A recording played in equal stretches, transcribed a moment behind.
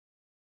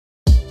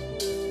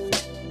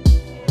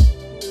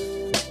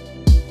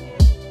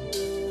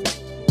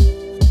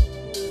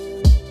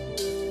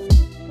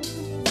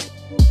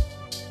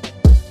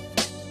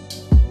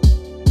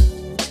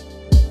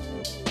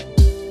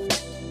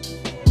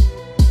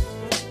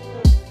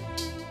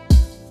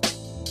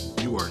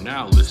are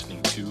now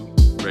listening to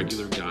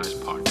Regular Guys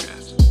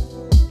Podcast.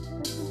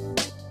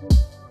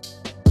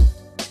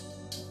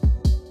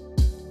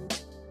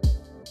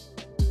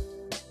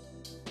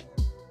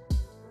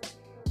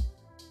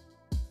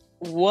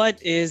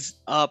 What is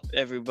up,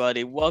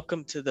 everybody?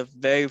 Welcome to the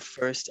very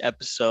first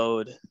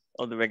episode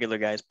of the Regular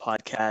Guys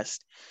Podcast.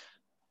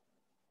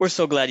 We're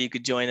so glad you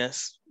could join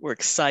us. We're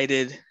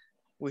excited.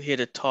 We're here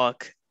to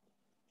talk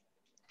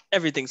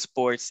everything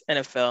sports,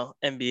 NFL,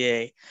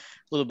 NBA, a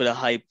little bit of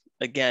hype.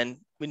 Again,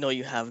 we know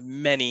you have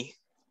many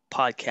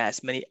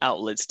podcasts, many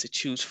outlets to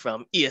choose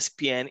from.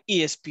 ESPN,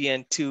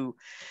 ESPN2,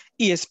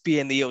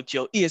 ESPN The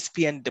Ocho,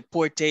 ESPN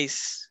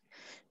Deportes,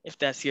 if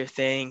that's your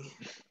thing.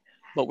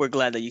 But we're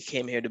glad that you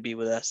came here to be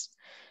with us.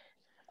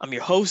 I'm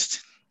your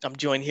host. I'm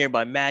joined here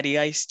by Matty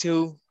Ice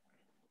too.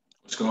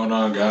 What's going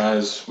on,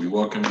 guys? We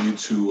welcome you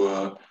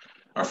to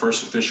our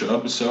first official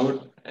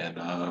episode,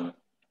 and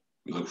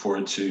we look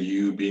forward to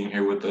you being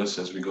here with us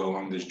as we go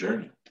along this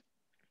journey.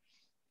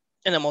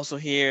 And I'm also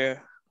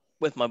here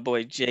with my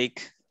boy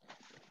Jake.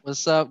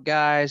 What's up,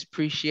 guys?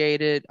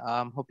 Appreciate it.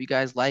 Hope you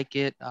guys like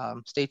it.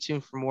 Stay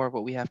tuned for more of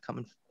what we have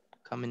coming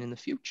in the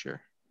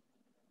future.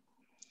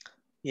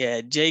 Yeah,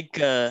 Jake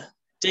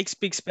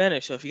speaks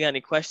Spanish, so if you got any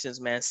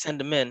questions, man, send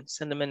them in.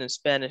 Send them in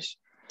Spanish.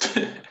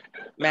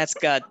 Matt's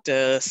got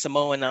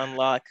Samoan on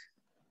lock.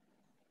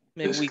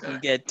 Maybe we can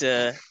get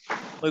The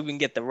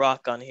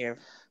Rock on here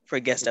for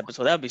a guest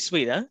episode. That'd be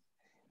sweet, huh?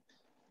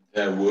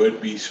 That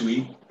would be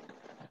sweet.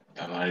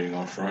 I'm not even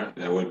on front.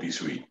 That would be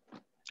sweet.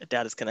 I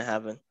doubt it's gonna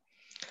happen.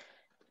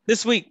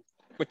 This week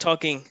we're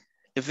talking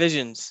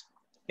divisions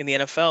in the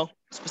NFL.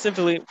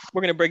 Specifically,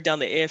 we're gonna break down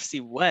the AFC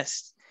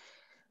West.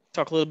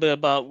 Talk a little bit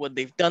about what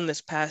they've done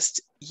this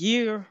past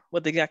year,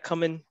 what they got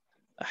coming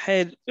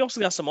ahead. We also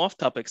got some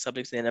off-topic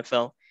subjects in the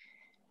NFL.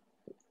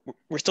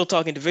 We're still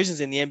talking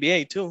divisions in the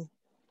NBA too.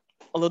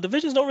 Although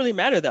divisions don't really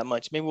matter that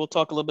much. Maybe we'll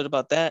talk a little bit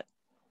about that,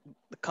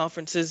 the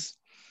conferences.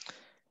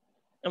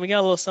 And we got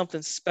a little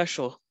something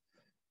special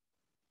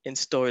in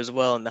store as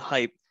well in the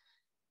hype.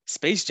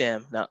 Space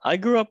Jam. Now, I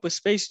grew up with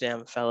Space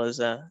Jam, fellas.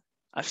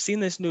 I've seen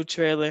this new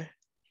trailer.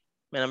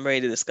 Man, I'm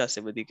ready to discuss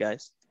it with you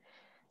guys.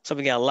 So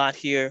we got a lot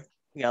here.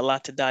 We got a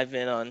lot to dive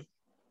in on.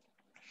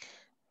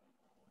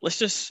 Let's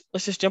just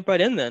jump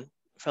right in then.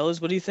 Fellas,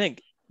 what do you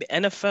think? The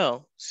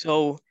NFL.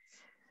 So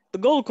the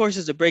goal, of course,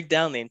 is to break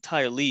down the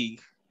entire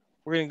league.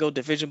 We're going to go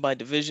division by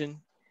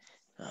division.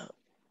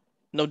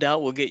 No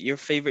doubt we'll get your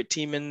favorite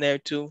team in there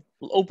too.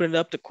 We'll open it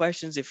up to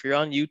questions. If you're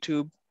on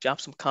YouTube,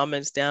 drop some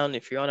comments down.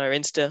 If you're on our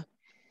Insta,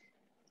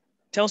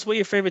 tell us what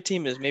your favorite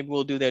team is. Maybe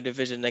we'll do their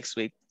division next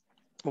week.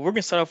 But we're going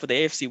to start off with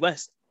the AFC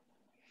West.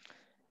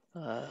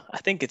 I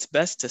think it's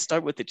best to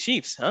start with the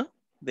Chiefs, huh?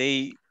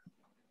 They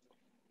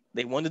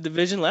won the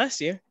division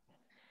last year.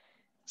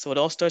 So it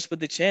all starts with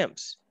the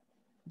champs.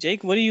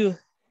 Jake, what are you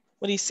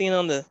seeing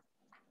on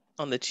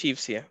the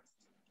Chiefs here?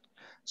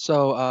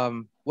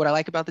 So what I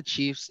like about the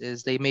Chiefs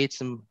is they made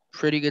some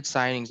pretty good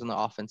signings on the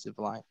offensive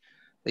line.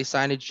 They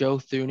signed Joe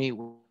Thuney,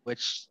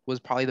 which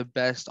was probably the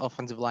best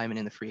offensive lineman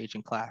in the free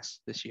agent class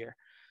this year.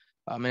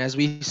 And as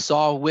we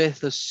saw with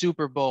the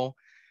Super Bowl,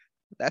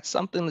 that's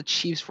something the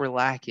Chiefs were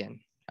lacking.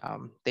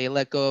 They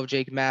let go of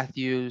Jake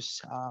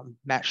Matthews.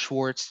 Matt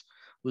Schwartz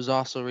was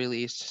also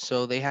released.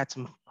 So they had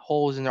some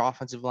holes in their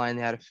offensive line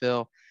they had to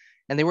fill.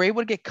 And they were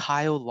able to get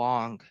Kyle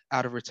Long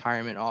out of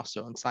retirement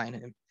also and sign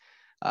him.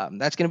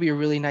 That's going to be a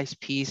really nice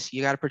piece.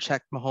 You got to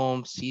protect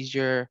Mahomes. He's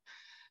your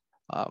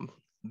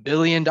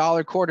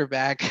billion-dollar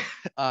quarterback.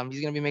 He's going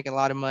to be making a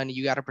lot of money.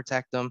 You got to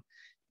protect him.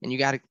 And you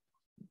got to,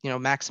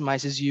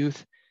 maximize his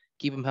youth,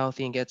 keep him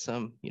healthy and get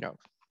some,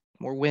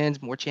 more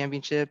wins, more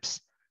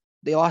championships.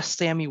 They lost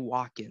Sammy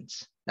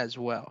Watkins as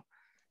well.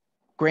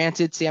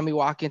 Granted, Sammy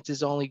Watkins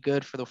is only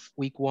good for the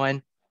week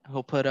one.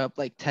 He'll put up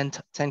like 10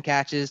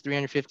 catches,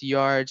 350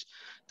 yards,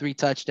 3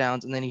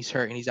 touchdowns, and then he's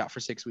hurt and he's out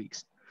for 6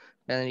 weeks.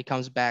 And then he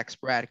comes back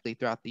sporadically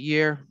throughout the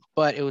year.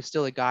 But it was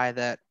still a guy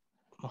that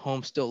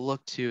Mahomes still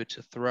looked to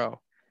throw.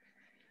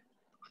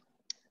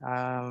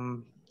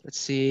 Let's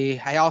see.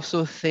 I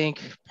also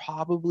think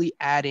probably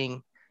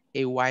adding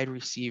a wide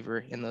receiver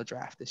in the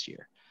draft this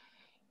year.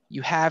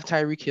 You have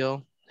Tyreek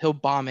Hill. He'll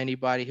bomb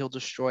anybody. He'll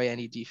destroy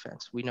any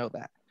defense. We know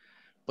that.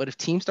 But if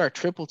teams start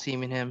triple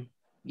teaming him,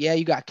 yeah,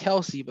 you got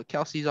Kelsey, but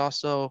Kelsey's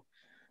also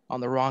on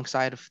the wrong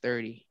side of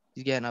 30.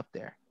 He's getting up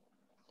there.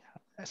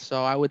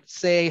 So I would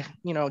say,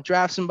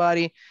 draft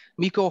somebody.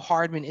 Miko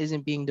Hardman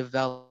isn't being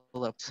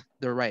developed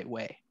the right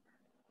way.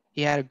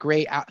 He had a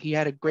great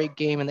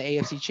game in the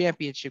AFC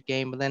Championship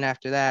game, but then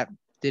after that,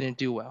 didn't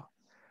do well.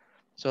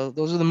 So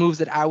those are the moves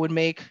that I would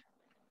make.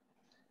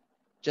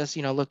 Just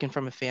looking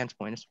from a fan's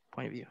point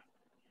of view.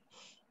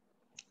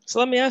 So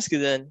let me ask you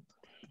then.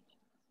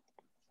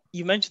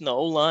 You mentioned the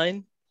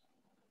O-line.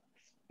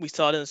 We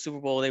saw it in the Super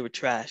Bowl. They were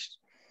trashed.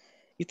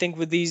 You think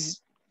with these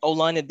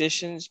O-line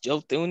additions, Joe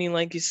Thuney,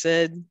 like you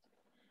said,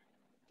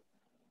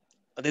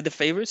 are they the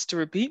favorites to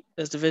repeat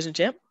as division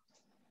champ?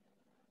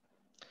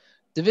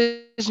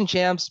 Division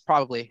champs,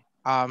 probably.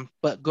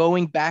 But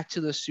going back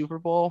to the Super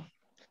Bowl,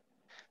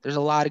 There's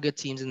a lot of good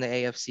teams in the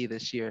AFC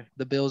this year.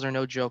 The Bills are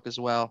no joke as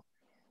well.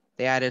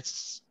 They added,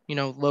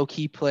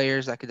 low-key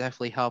players that could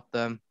definitely help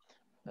them.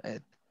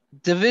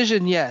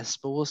 Division, yes,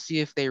 but we'll see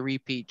if they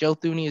repeat. Joe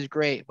Thuney is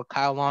great, but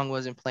Kyle Long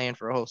wasn't playing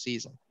for a whole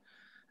season.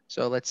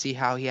 So let's see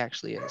how he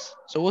actually is.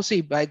 So we'll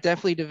see, but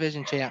definitely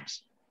division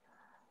champs.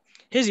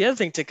 Here's the other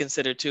thing to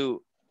consider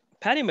too.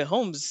 Patty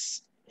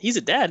Mahomes, he's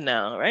a dad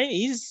now, right?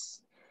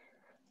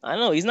 I don't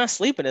know, he's not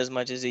sleeping as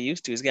much as he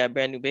used to. He's got a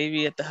brand new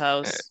baby at the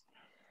house.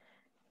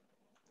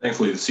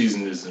 Thankfully, the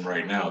season isn't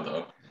right now,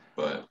 though.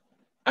 But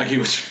I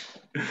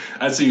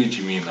see what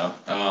you mean, though.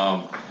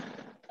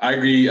 I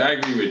agree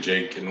with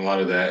Jake and a lot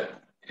of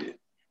that.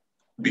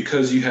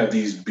 Because you have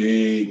these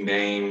big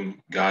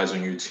name guys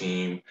on your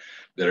team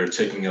that are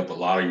taking up a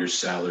lot of your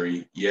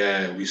salary.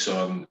 Yeah, we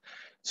saw them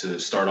to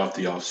start off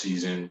the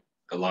offseason.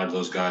 A lot of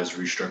those guys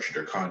restructured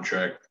their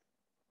contract.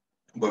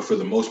 But for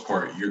the most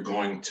part, you're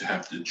going to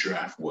have to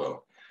draft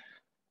well.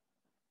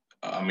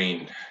 I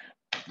mean,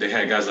 they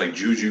had guys like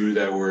Juju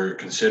that were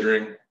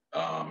considering.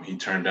 He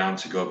turned down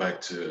to go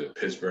back to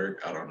Pittsburgh.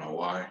 I don't know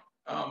why.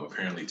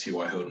 Apparently,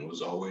 T.Y. Hilton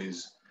was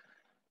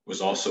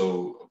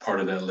also a part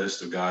of that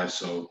list of guys.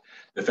 So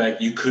the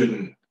fact you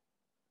couldn't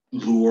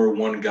lure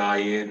one guy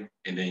in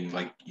and then,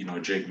 like,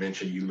 Jake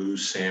mentioned, you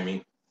lose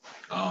Sammy.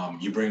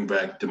 You bring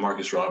back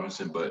Demarcus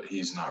Robinson, but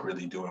he's not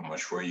really doing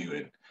much for you.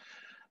 And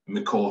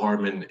Mecole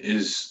Hardman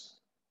is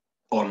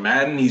on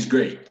Madden, he's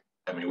great.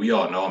 I mean, we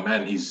all know on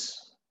Madden, he's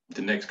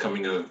the next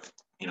coming of,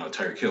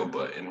 Tyreek Hill,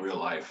 but in real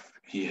life,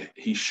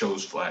 he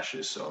shows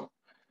flashes. So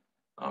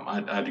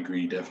I'd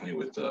agree definitely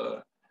with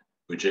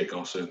Jake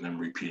also and them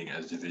repeating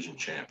as division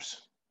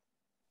champs.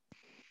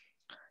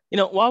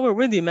 While we're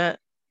with you, Matt,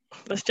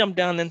 let's jump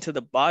down into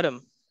the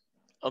bottom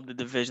of the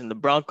division, the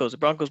Broncos. The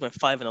Broncos went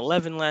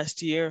 5-11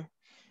 last year.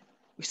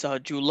 We saw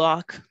Drew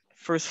Lock,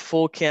 first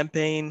full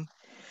campaign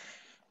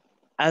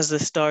as the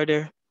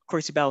starter. Of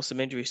course, he battled some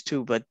injuries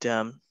too, but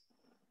how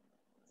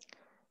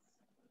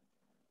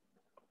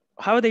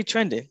are they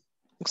trending?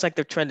 Looks like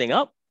they're trending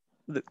up.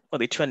 Are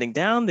they trending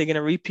down? They're going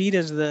to repeat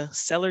as the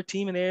seller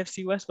team in the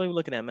AFC West? What are we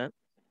looking at, Matt?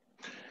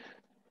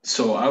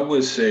 So I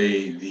would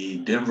say the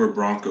Denver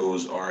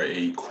Broncos are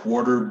a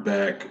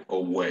quarterback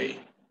away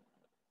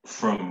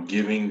from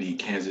giving the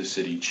Kansas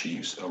City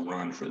Chiefs a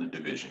run for the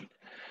division.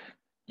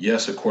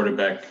 Yes, a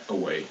quarterback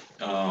away.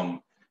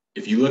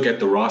 If you look at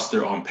the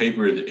roster on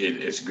paper,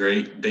 it's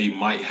great. They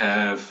might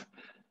have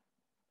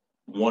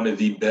one of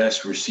the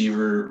best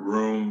receiver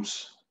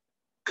rooms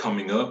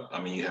coming up.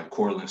 I mean, you have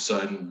Cortland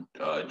Sutton,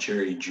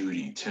 Jerry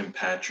Jeudy, Tim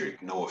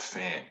Patrick, Noah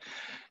Fant.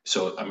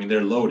 So, I mean,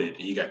 they're loaded.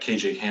 You got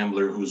KJ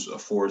Hamler, who's a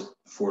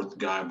fourth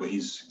guy, but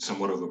he's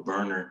somewhat of a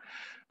burner.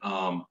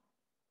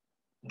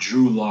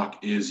 Drew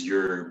Lock is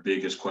your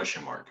biggest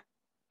question mark.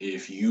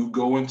 If you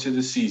go into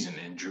the season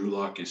and Drew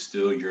Lock is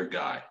still your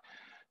guy,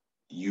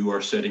 you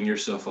are setting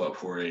yourself up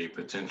for a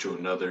potential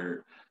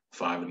another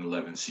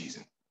 5-11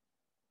 season.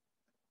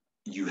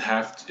 You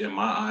have to, in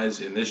my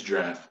eyes, in this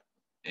draft,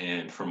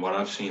 and from what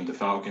I've seen, the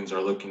Falcons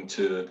are looking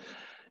to,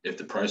 if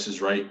the price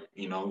is right,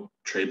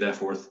 trade that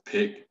fourth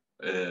pick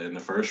in the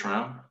first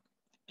round.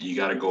 You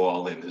got to go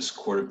all in. This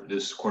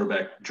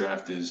quarterback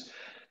draft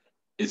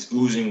it's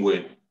oozing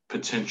with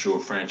potential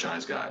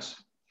franchise guys.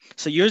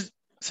 So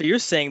you're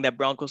saying that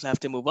Broncos have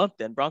to move up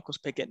then? Broncos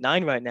pick at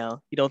 9 right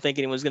now. You don't think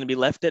anyone's going to be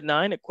left at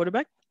 9 at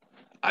quarterback?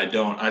 I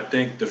don't. I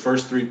think the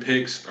first 3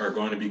 picks are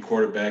going to be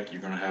quarterback.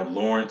 You're going to have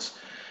Lawrence,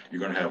 you're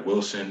going to have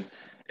Wilson,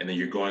 and then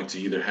you're going to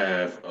either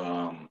have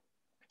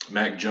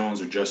Mac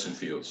Jones or Justin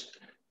Fields.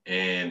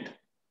 And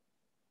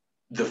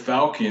the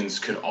Falcons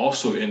could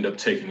also end up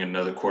taking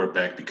another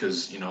quarterback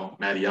because,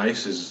 Matty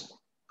Ice is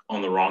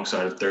on the wrong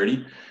side of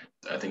 30.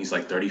 I think he's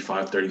like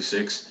 35,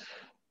 36.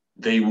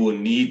 They will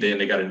need, then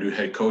they got a new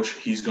head coach.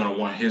 He's going to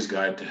want his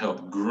guy to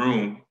help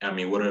groom. I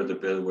mean, what are the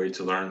better way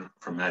to learn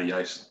from Matty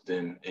Ice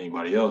than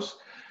anybody else?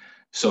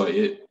 So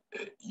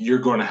you're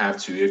going to have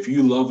to, if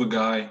you love a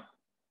guy,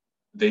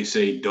 they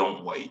say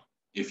don't wait.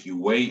 If you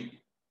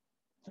wait,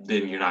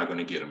 then you're not going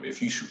to get him.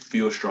 If you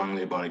feel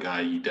strongly about a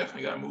guy, you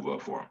definitely got to move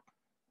up for him.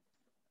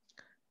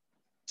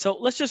 So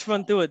let's just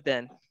run through it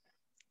then.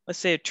 Let's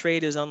say a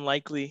trade is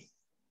unlikely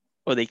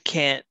or they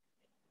can't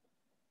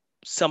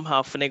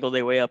somehow finagle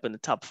their way up in the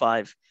top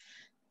 5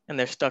 and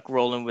they're stuck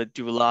rolling with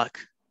Drew Lock.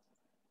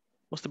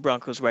 What's the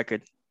Broncos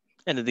record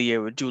end of the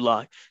year with Drew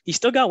Lock? He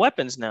still got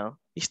weapons now.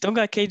 He still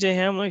got KJ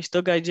Hamler. He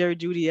still got Jerry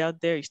Jeudy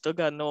out there. He still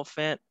got Noah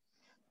Fant.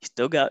 He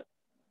still got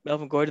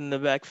Melvin Gordon in the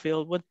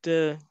backfield.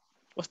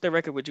 What's their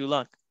record with Drew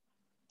Lock?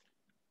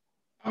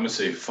 I'm going to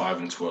say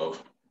 5-12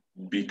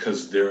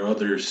 because their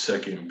other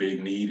second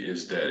big need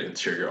is that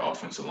interior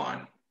offensive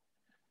line.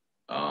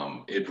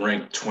 It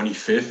ranked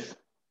 25th,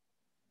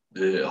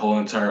 the whole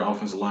entire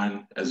offensive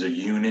line as a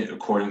unit,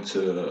 according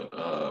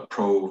to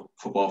Pro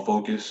Football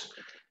Focus.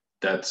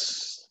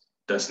 That's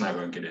not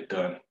going to get it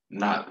done.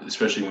 Not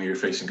especially when you're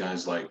facing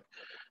guys like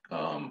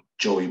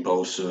Joey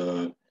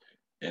Bosa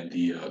and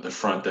the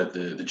front that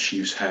the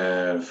Chiefs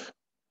have.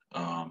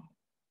 And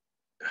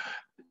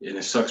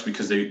it sucks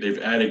because they've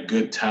added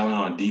good talent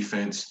on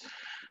defense.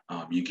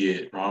 You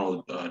get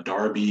Ronald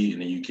Darby,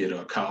 and then you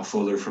get Kyle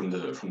Fuller from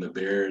the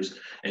Bears,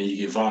 and you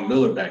get Von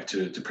Miller back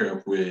to pair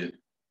up with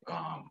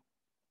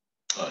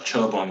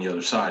Chubb on the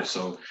other side.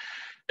 So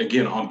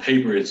again, on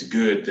paper, it's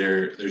good.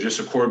 They're just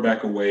a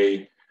quarterback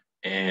away,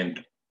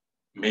 and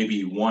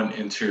maybe one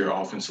interior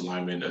offensive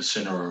lineman, a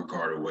center or a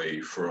guard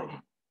away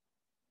from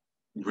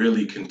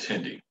really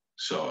contending.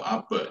 So,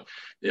 but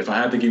if I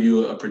had to give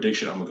you a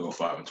prediction, I'm gonna go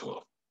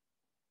 5-12.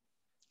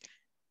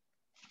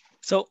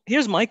 So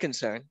here's my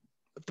concern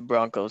with the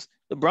Broncos.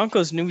 The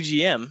Broncos' new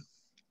GM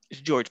is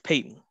George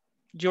Payton.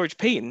 George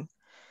Payton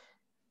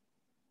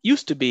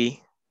used to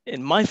be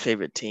in my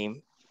favorite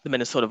team, the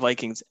Minnesota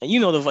Vikings, and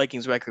you know the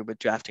Vikings' record with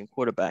drafting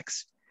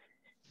quarterbacks.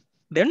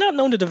 They're not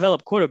known to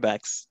develop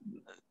quarterbacks.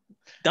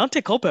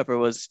 Dante Culpepper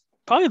was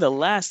probably the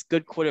last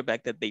good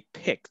quarterback that they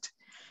picked.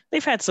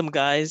 They've had some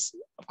guys.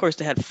 Of course,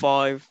 they had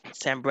Favre,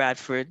 Sam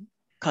Bradford,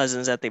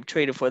 Cousins that they've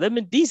traded for. They've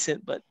been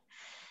decent, but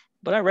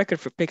our record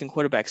for picking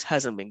quarterbacks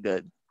hasn't been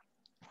good.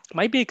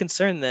 Might be a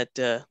concern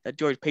that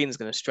George Payton's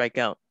going to strike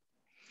out.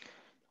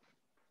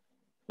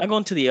 Now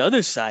going to the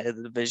other side of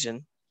the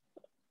division,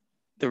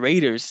 the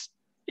Raiders.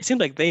 It seems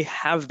like they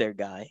have their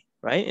guy,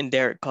 right? In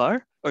Derek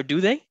Carr, or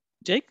do they,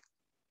 Jake?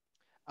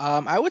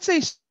 I would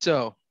say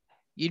so.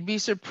 You'd be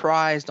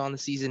surprised on the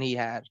season he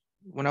had.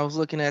 When I was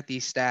looking at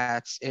these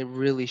stats, it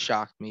really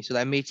shocked me. So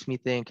that makes me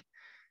think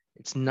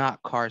it's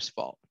not Carr's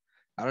fault.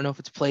 I don't know if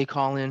it's play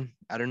calling.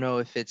 I don't know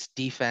if it's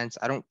defense.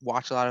 I don't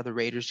watch a lot of the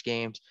Raiders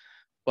games,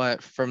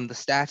 but from the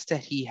stats that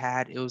he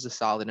had, it was a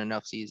solid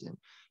enough season.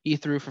 He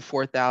threw for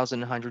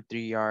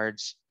 4,103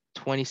 yards,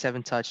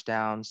 27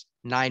 touchdowns,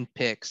 9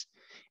 picks,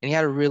 and he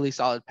had a really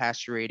solid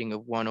passer rating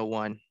of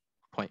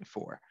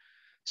 101.4.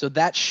 So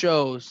that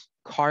shows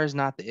Carr's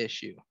not the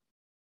issue.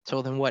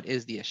 So then what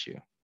is the issue?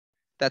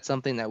 That's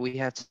something that we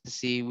have to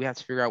see. We have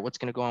to figure out what's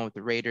going to go on with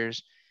the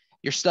Raiders.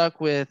 You're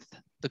stuck with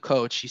the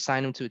coach. You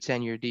signed him to a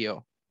 10-year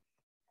deal.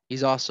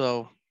 He's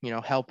also,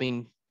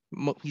 helping.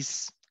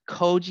 He's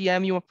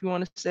co-GM, if you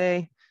want to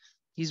say.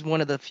 He's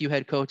one of the few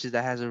head coaches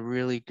that has a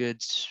really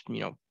good,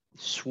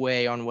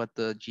 sway on what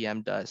the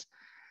GM does.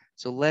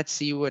 So let's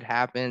see what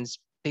happens.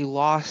 They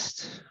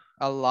lost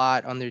a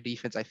lot on their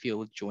defense, I feel,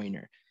 with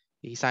Joyner.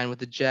 He signed with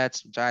the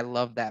Jets, which I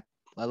love that.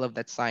 I love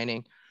that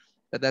signing.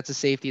 But that's a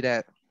safety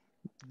that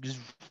is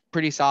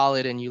pretty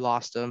solid, and you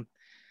lost him.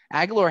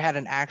 Aguilar had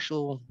an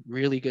actual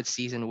really good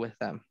season with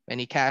them, and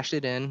he cashed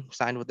it in,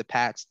 signed with the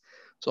Pats.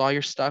 So all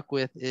you're stuck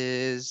with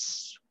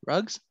is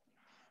Ruggs,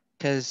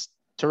 because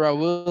Terrell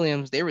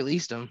Williams, they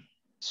released him.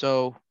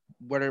 So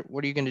what are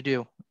you going to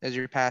do as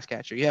your pass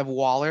catcher? You have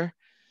Waller.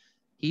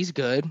 He's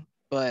good,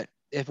 but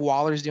if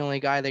Waller's the only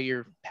guy that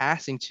you're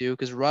passing to,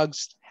 because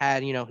Ruggs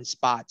had, his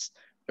spots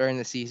during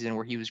the season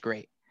where he was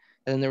great.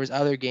 And then there was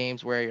other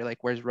games where you're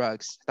like, where's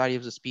Ruggs? I thought he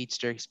was a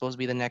speedster. He's supposed to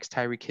be the next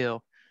Tyreek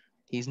Hill.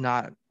 He's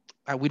not.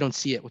 We don't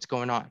see it. What's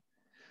going on?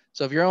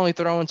 So if you're only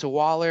throwing to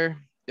Waller,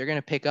 they're going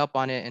to pick up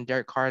on it, and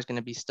Derek Carr is going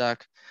to be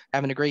stuck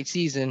having a great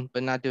season,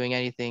 but not doing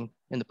anything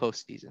in the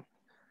postseason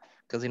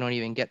because they don't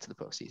even get to the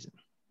postseason.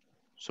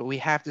 So we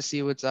have to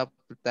see what's up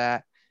with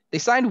that. They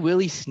signed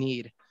Willie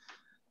Snead.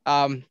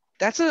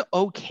 That's an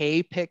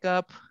okay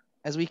pickup,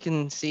 as we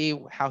can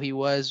see how he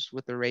was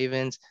with the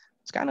Ravens.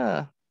 It's kind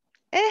of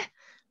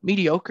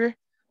mediocre.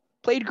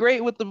 Played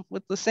great with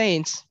the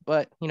Saints,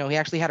 but he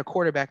actually had a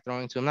quarterback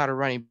throwing to him, not a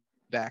running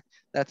back.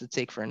 That's a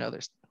take for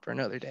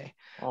another day.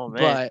 Oh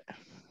man. But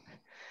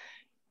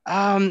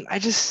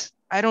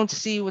I don't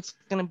see what's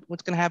gonna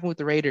happen with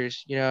the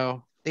Raiders.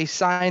 They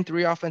signed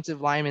 3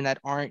 offensive linemen that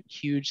aren't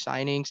huge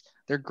signings.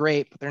 They're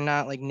great, but they're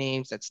not like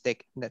names that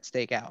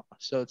stake out.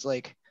 So it's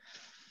like,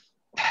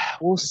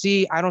 we'll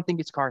see. I don't think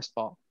it's Carr's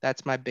fault.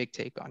 That's my big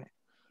take on it.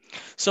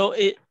 So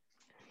it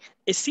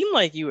seemed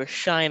like you were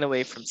shying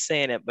away from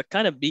saying it, but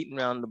kind of beating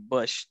around the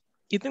bush.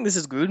 You think this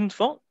is Gruden's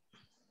fault?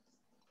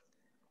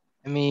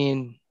 I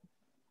mean,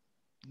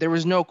 there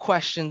was no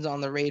questions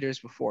on the Raiders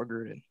before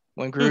Gruden.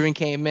 When Gruden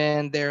came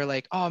in, they're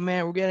like, oh,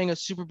 man, we're getting a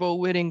Super Bowl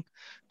winning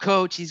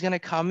coach. He's going to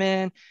come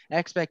in.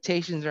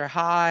 Expectations are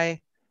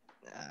high.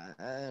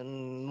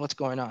 And what's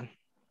going on?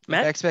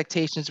 Matt? If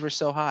expectations were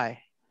so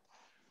high.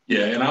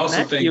 Yeah, and I also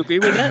Matt, think... you agree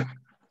with that?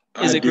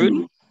 Is it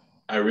Gruden?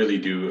 I really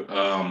do.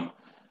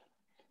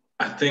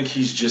 I think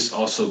he's just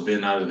also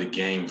been out of the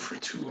game for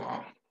too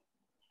long.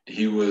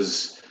 He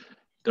was...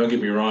 Don't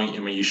get me wrong. I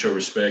mean, you show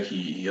respect.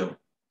 He helped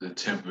the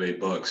Tampa Bay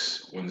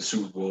Bucks win the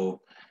Super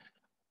Bowl.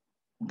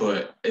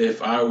 But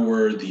if I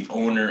were the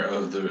owner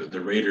of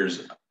the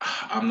Raiders,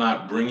 I'm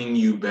not bringing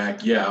you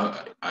back.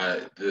 Yeah,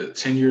 the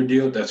 10-year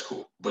deal, that's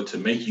cool. But to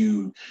make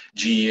you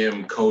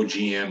GM,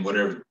 co-GM,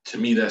 whatever, to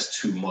me, that's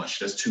too much.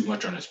 That's too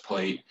much on his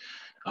plate.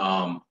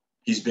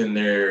 He's been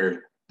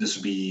there, this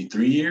would be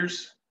 3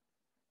 years,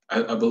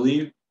 I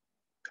believe.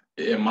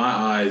 In my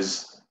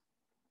eyes,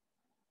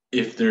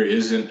 if there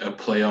isn't a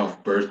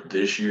playoff berth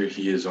this year,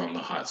 he is on the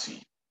hot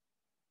seat.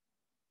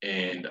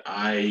 And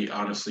I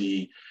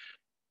honestly...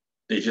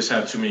 They just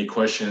have too many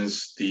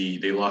questions.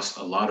 They lost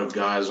a lot of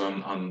guys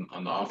on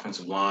the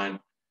offensive line.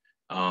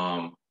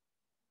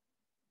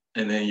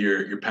 And then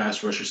your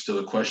pass rush is still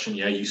a question.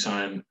 Yeah, you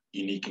sign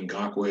Unique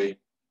Ngakoue,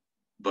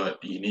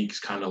 but Unique's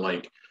kind of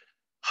like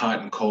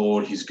hot and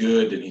cold. He's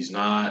good and he's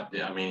not.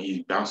 I mean,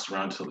 he bounced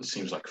around to it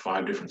seems like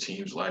 5 different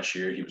teams last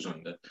year. He was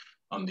on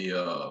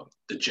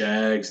the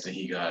Jags, then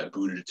he got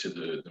booted to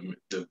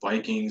the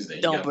Vikings, then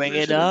he Don't got bring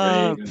booted it to the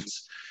up.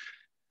 Ravens.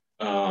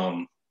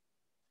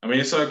 I mean,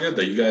 it's all good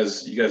though. You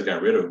guys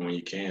got rid of him when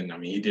you can. I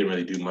mean, he didn't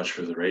really do much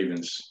for the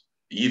Ravens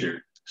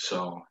either.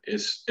 So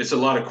it's a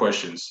lot of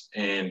questions.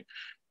 And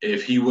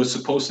if he was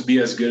supposed to be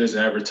as good as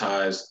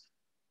advertised,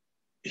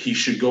 he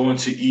should go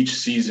into each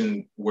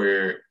season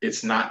where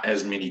it's not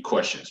as many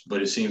questions.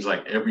 But it seems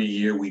like every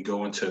year we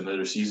go into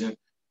another season,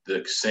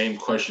 the same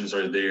questions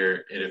are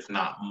there, and if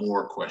not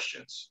more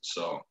questions.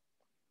 So,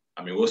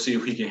 I mean, we'll see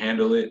if he can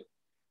handle it.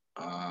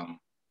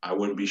 I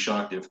wouldn't be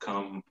shocked if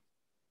come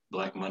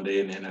Black Monday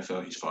in the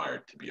NFL, he's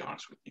fired, to be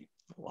honest with you.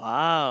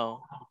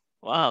 Wow.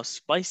 Wow.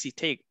 Spicy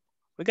take.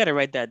 We got to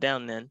write that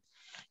down then.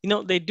 You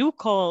know, they do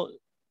call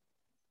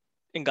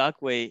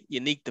Ngakoue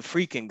Unique the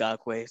freak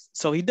Ngakoue.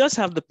 So he does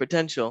have the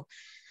potential.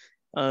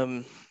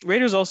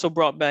 Raiders also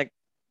brought back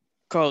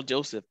Carl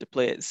Joseph to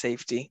play at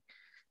safety.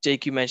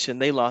 Jake, you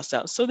mentioned they lost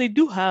out. So they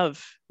do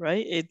have,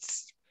 right?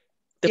 It's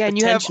the Yeah, and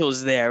you have potential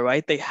is there,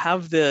 right? They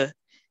have the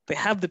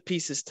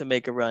pieces to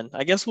make a run.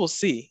 I guess we'll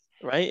see,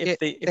 right? If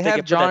they they have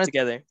can put that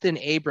together. Jonathan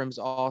Abrams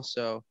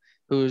also,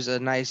 who's a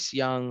nice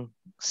young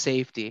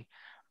safety.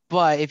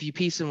 But if you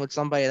piece him with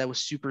somebody that was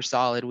super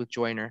solid with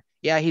Joyner,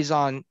 yeah, he's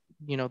on,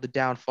 the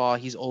downfall.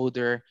 He's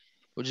older,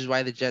 which is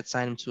why the Jets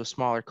signed him to a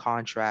smaller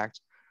contract.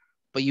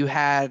 But you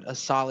had a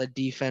solid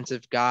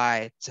defensive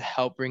guy to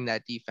help bring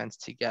that defense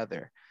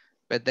together.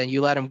 But then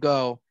you let him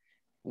go.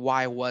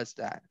 Why was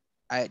that?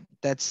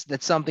 That's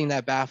something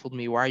that baffled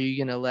me. Why are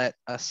you gonna let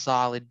a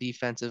solid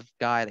defensive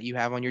guy that you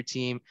have on your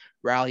team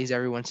rallies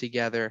everyone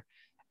together?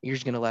 You're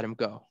just gonna let him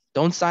go.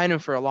 Don't sign him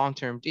for a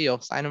long-term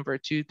deal. Sign him for a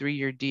 2-3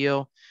 year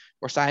deal,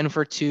 or sign him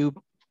for 2,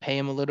 pay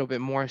him a little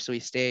bit more so he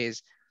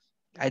stays.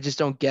 I just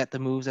don't get the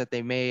moves that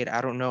they made.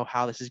 I don't know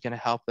how this is gonna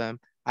help them.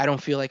 I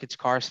don't feel like it's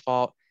Carr's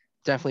fault.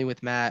 Definitely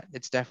with Matt.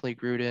 It's definitely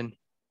Gruden.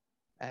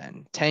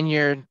 And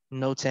 10-year,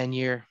 no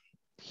 10-year.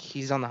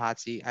 He's on the hot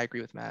seat. I agree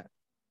with Matt.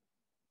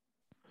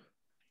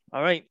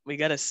 All right, we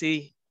gotta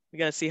see. We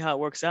gotta see how it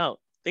works out.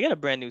 They got a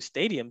brand new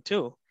stadium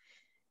too.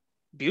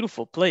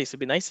 Beautiful place. It'd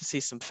be nice to see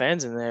some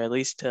fans in there at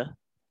least to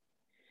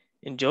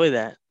enjoy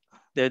that.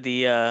 They're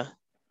the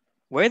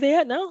where are they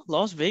at now?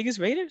 Las Vegas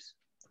Raiders?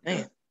 Yeah.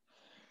 Man,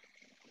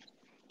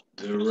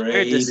 The feels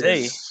weird to say.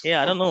 Raiders.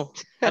 Yeah, I don't know.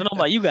 I don't know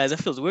about you guys. It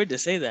feels weird to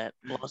say that.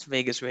 Las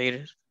Vegas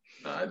Raiders.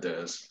 It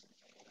does.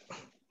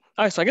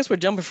 All right, so I guess we're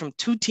jumping from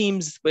two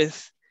teams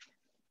with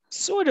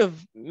sort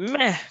of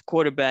meh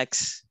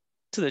quarterbacks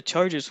to the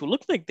Chargers, who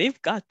look like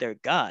they've got their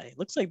guy.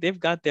 Looks like they've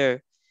got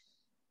their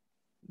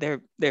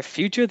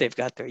future. They've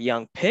got their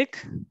young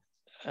pick,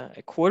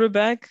 a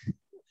quarterback.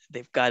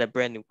 They've got a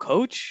brand new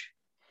coach.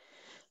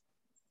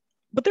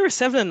 But they were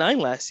 7-9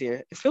 last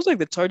year. It feels like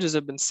the Chargers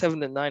have been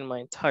 7-9 my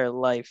entire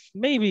life.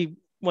 Maybe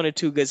 1 or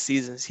 2 good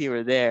seasons here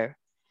or there.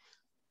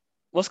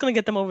 What's going to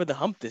get them over the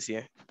hump this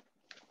year?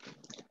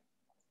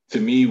 To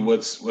me,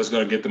 what's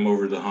going to get them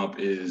over the hump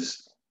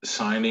is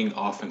signing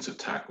offensive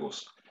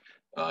tackles,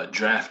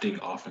 drafting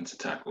offensive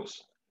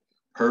tackles.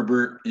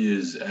 Herbert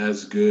is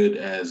as good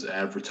as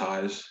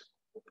advertised.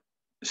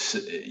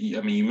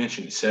 I mean, you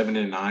mentioned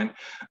 7-9.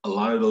 A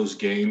lot of those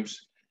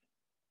games,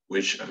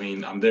 which I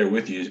mean, I'm there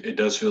with you. It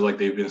does feel like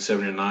they've been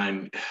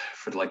 7-9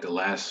 for like the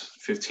last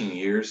 15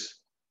 years.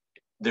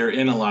 They're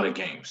in a lot of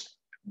games,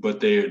 but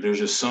there's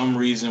just some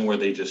reason where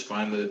they just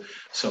find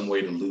some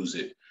way to lose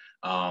it.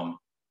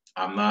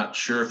 I'm not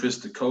sure if it's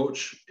the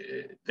coach.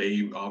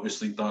 They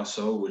obviously thought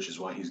so, which is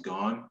why he's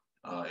gone.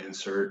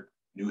 Insert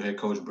new head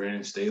coach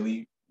Brandon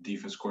Staley,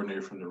 defense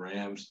coordinator from the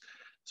Rams.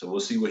 So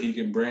we'll see what he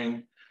can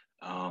bring.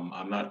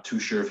 I'm not too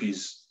sure if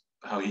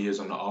how he is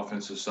on the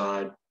offensive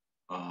side,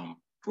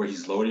 where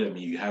he's loaded. I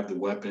mean, you have the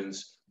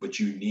weapons, but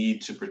you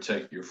need to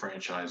protect your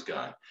franchise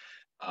guy.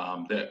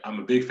 I'm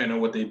a big fan of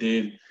what they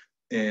did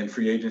in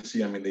free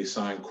agency. I mean, they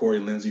signed Corey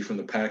Lindsey from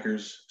the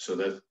Packers, so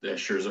that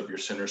shores up your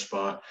center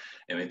spot.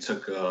 And they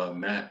took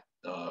Matt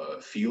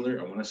Feeler,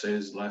 I want to say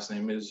his last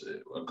name is,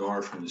 a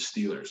guard from the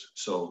Steelers.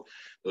 So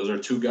those are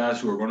 2 guys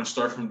who are going to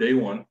start from day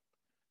one,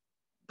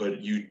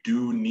 but you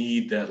do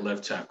need that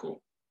left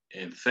tackle.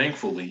 And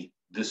thankfully,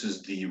 this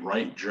is the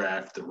right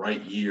draft, the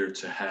right year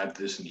to have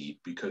this need,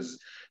 because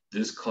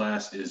this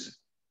class is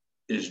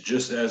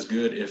just as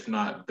good, if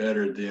not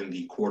better, than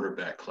the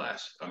quarterback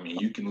class. I mean,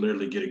 you can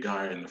literally get a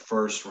guy in the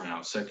first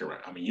round, second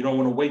round. I mean, you don't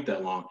want to wait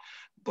that long,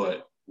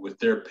 but with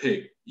their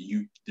pick,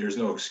 there's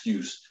no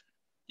excuse.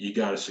 You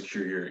got to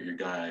secure your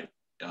guy,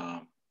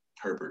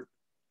 Herbert.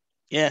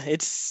 Yeah,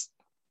 it's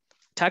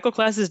tackle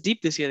class is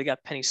deep this year. They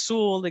got Penny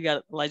Sewell. They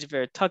got Elijah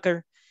Vera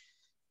Tucker.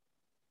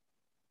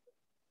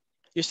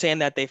 You're saying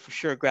that they for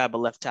sure grab a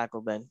left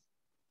tackle then?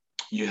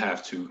 You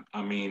have to.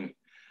 I mean,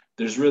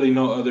 there's really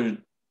no other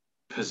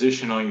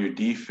position on your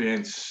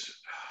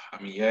defense.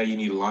 I mean, yeah, you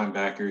need a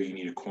linebacker, you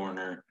need a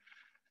corner,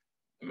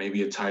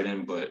 maybe a tight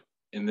end, but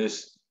in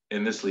this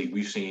in this league,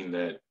 we've seen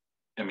that.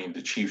 I mean,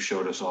 the Chiefs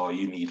showed us all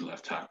you need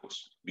left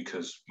tackles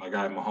because my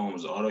guy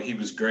Mahomes, although he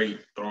was great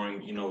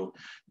throwing,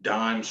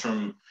 dimes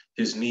from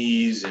his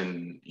knees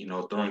and,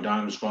 throwing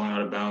dimes falling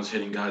out of bounds,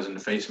 hitting guys in the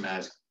face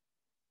mask,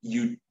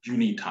 you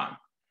need time.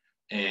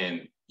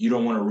 And you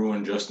don't want to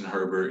ruin Justin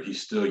Herbert.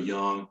 He's still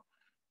young.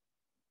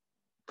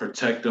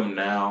 Protect him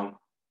now,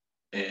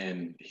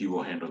 and he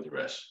will handle the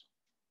rest.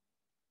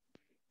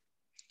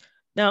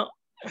 Now,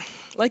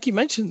 like you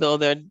mentioned, though,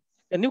 that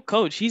a new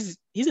coach, he's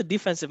a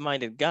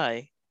defensive-minded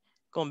guy.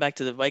 Going back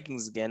to the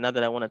Vikings again, not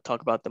that I want to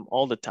talk about them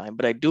all the time,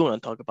 but I do want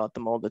to talk about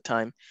them all the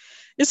time.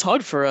 It's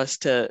hard for us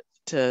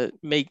to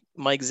make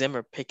Mike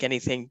Zimmer pick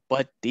anything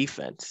but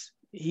defense.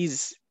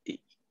 These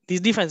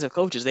defensive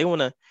coaches, they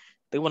want to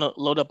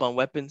load up on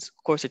weapons.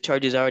 Of course, the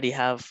Chargers already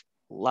have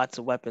lots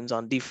of weapons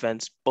on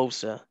defense.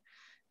 Bosa,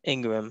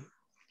 Ingram,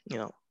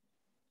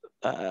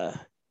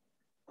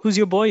 who's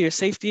your boy, your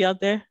safety out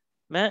there,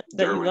 Matt,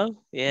 that you love?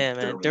 Yeah,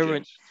 man,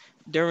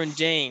 Derwin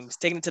James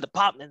taking it to the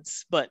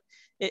Popmans. But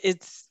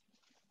it's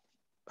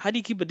how do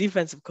you keep a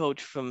defensive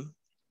coach from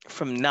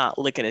not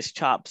licking his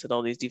chops at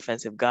all these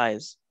defensive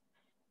guys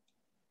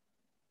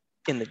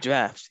in the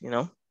draft,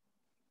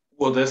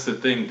 Well, that's the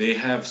thing. They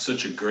have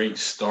such a great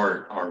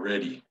start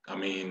already. I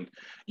mean,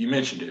 you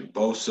mentioned it.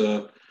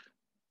 Bosa,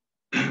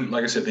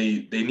 like I said,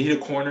 they need a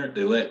corner.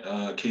 They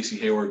let Casey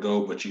Hayward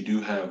go, but you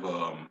do have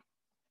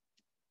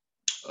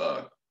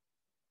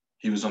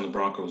he was on the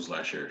Broncos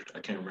last year. I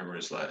can't remember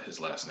his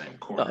last name.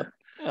 Corner.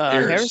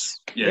 Harris.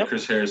 Yeah, Yep.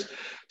 Chris Harris.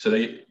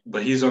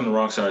 But he's on the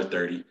wrong side of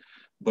 30.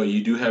 But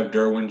you do have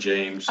Derwin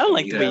James. I don't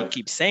like the way you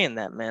keep saying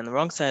that, man. The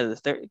wrong side of the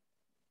 30.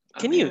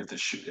 If the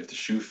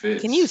shoe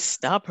fits. Can you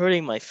stop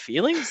hurting my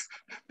feelings?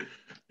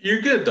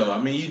 You're good though.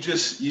 I mean, you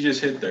just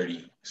hit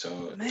 30.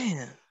 So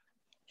man,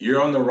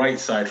 you're on the right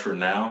side for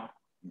now,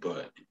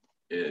 but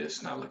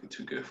it's not looking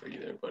too good for you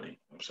there, buddy.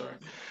 I'm sorry.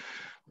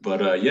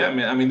 But yeah,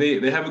 man, I mean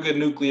they have a good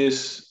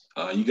nucleus.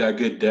 You got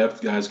good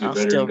depth, guys, good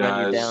veteran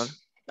guys.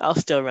 I'll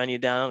still run you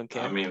down. I don't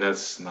care. I mean,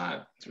 that's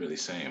not really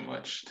saying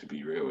much, to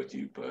be real with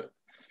you, but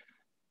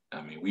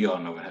I mean, we all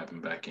know what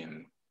happened back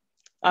in.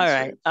 All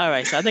right.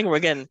 So I think we're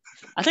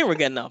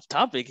getting off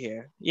topic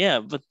here. Yeah,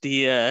 but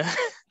the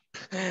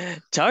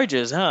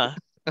Chargers, huh?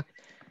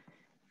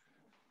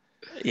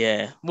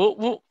 Yeah,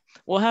 we'll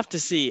have to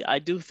see. I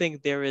do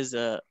think there is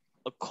a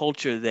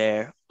culture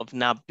there of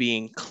not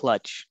being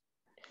clutch.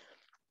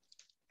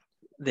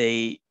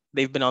 They've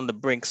been on the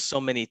brink so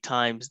many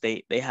times.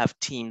 They have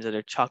teams that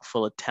are chock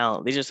full of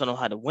talent. They just don't know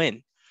how to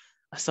win.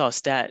 I saw a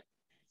stat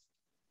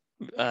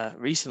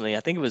recently, I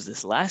think it was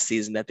this last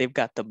season, that they've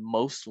got the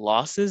most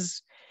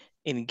losses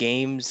in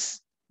games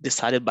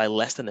decided by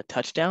less than a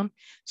touchdown.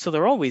 So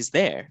they're always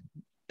there.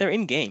 They're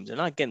in games. They're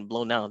not getting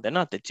blown out. They're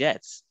not the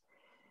Jets.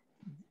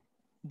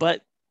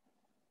 But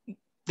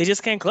they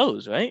just can't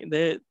close, right?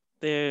 They're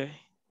there.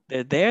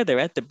 They're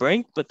at the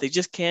brink, but they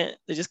just can't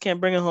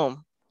bring it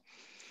home.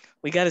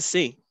 We got to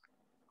see.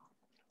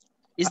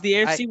 Is the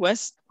AFC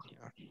West?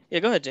 Yeah,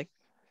 go ahead, Jake.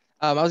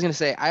 I was going to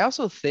say, I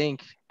also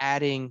think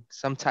adding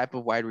some type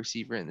of wide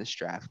receiver in this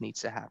draft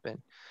needs to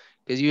happen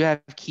because you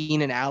have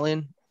Keenan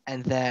Allen,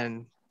 and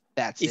then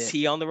that's Is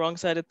he on the wrong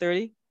side of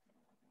 30?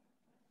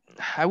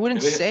 I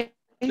wouldn't say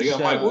they got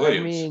so. Mike Williams.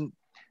 I mean,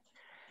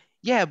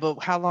 yeah,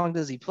 but how long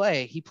does he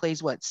play? He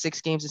plays,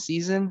 6 games a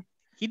season?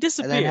 He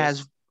disappears. And then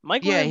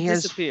Mike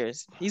Williams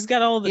disappears. He's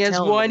got all the talent. He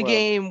has one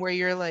game where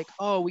you're like,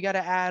 oh, we got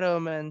to add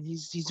him, and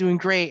he's doing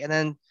great. And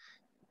then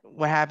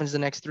what happens the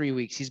next 3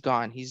 weeks? He's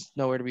gone. He's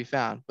nowhere to be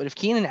found. But if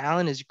Keenan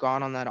Allen is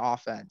gone on that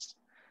offense,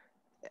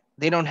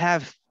 they don't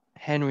have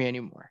Henry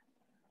anymore.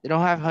 They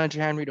don't have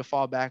Hunter Henry to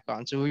fall back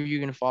on. So who are you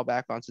going to fall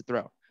back on to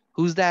throw?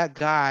 Who's that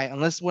guy?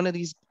 Unless one of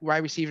these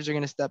wide receivers are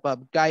going to step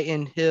up. Guy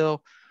in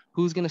Hill,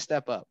 who's going to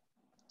step up?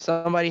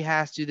 Somebody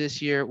has to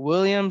this year.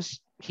 Williams,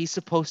 he's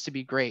supposed to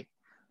be great.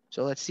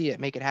 So let's see it,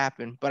 make it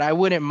happen. But I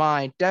wouldn't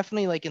mind,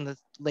 definitely like in the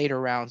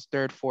later rounds,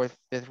 3rd, 4th,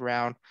 5th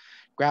round,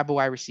 grab a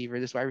wide receiver.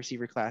 This wide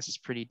receiver class is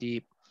pretty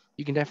deep.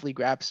 You can definitely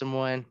grab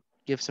someone,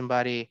 give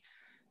somebody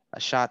a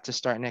shot to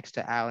start next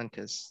to Allen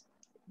because,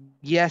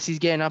 yes, he's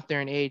getting up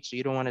there in age, so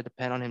you don't want to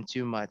depend on him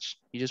too much.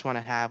 You just want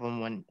to have him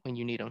when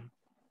you need him.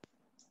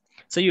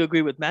 So you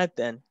agree with Matt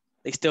then?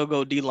 They still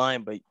go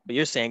D-line, but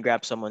you're saying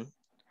grab someone.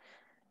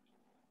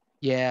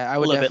 Yeah, I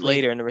would a little bit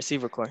later in the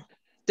receiver core.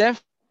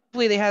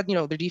 Definitely, they had,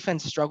 their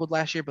defense struggled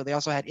last year, but they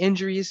also had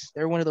injuries.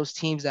 They're one of those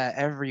teams that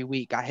every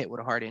week got hit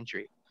with a hard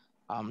injury.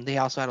 They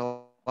also had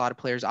a lot of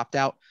players opt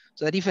out.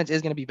 So that defense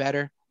is going to be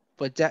better,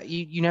 but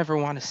you never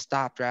want to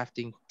stop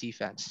drafting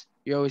defense.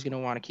 You're always going to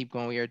want to keep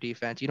going with your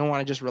defense. You don't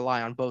want to just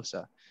rely on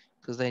Bosa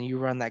because then you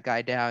run that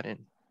guy down and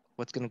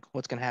what's going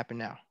to happen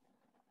now?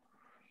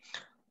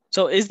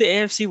 So is the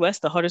AFC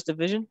West the hardest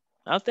division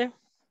out there?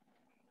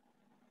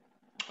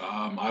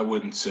 I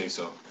wouldn't say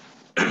so.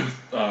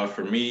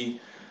 For me,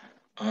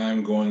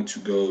 I'm going to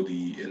go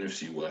the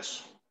NFC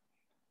West.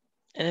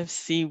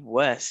 NFC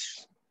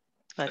West.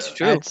 That's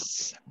true.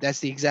 That's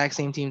the exact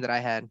same team that I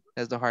had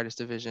as the hardest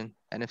division,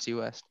 NFC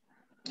West.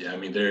 Yeah, I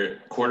mean, their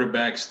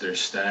quarterbacks, they're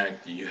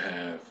stacked. You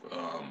have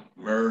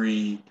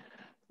Murray,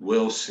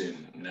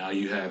 Wilson. Now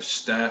you have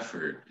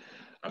Stafford.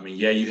 I mean,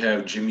 yeah, you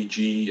have Jimmy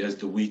G as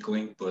the weak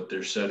link, but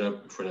they're set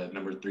up for that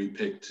number 3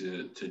 pick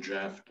to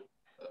draft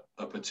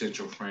a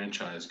potential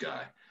franchise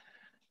guy.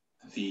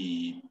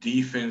 The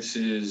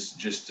defenses,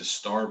 just the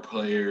star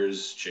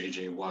players,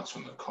 J.J. Watts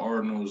from the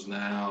Cardinals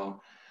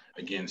now.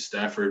 Again,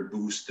 Stafford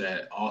boosts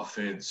that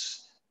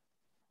offense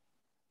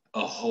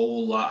a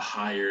whole lot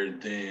higher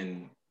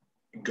than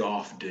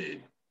Goff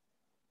did.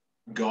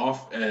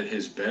 Goff at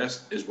his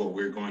best is what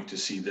we're going to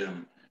see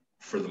them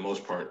for the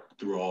most part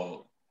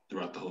throughout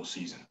the whole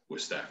season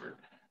with Stafford.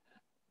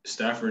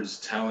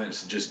 Stafford's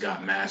talents just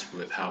got matched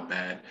with how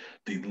bad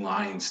the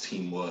Lions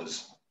team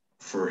was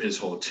for his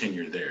whole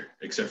tenure there,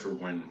 except for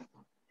when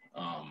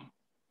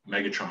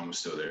Megatron was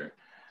still there.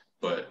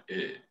 But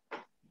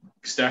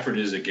Stafford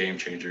is a game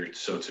changer.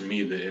 So to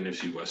me, the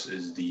NFC West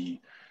is the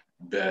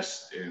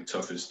best and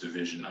toughest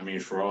division. I mean,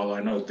 for all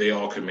I know, they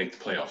all could make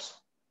the playoffs.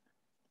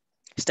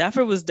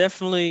 Stafford was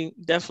definitely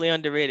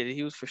underrated.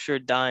 He was for sure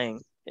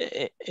dying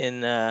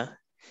in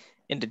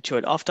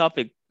Detroit. Off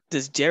topic,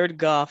 does Jared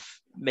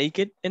Goff make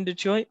it in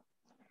Detroit?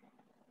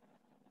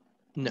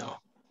 No.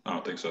 I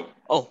don't think so.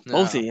 Oh, No.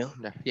 both of you.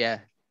 No. Yeah.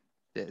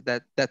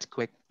 That's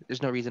quick.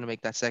 There's no reason to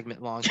make that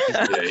segment long.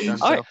 Yeah,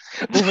 he's, All right,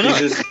 moving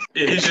on.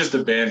 he's just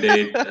a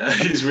band-aid.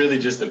 He's really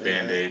just a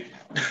band-aid.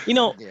 You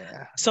know,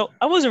 Yeah. so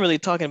I wasn't really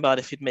talking about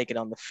if he'd make it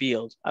on the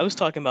field. I was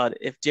talking about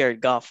if Jared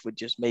Goff would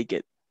just make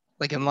it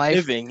Like in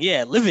life. living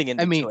in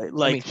Detroit.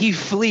 I mean, he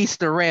fleeced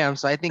the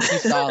Rams, so I think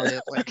he's solid.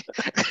 Like,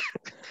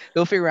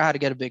 he'll figure out how to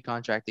get a big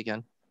contract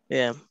again.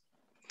 Yeah.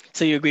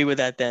 So you agree with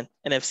that then?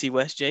 NFC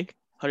West, Jake?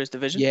 Hardest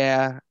division?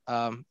 Yeah.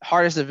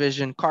 Hardest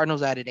division.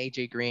 Cardinals added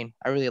AJ Green.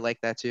 I really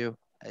like that too.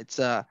 It's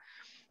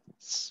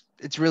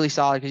really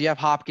solid because you have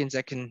Hopkins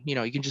that can,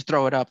 you can just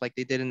throw it up like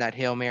they did in that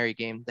Hail Mary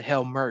game, the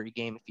Hail Murray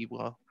game, if you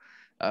will,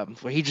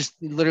 where he just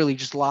literally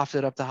just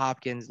lofted up to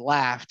Hopkins,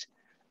 laughed,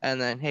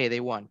 and then hey, they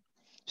won.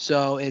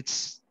 So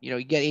it's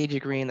you get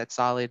AJ Green, that's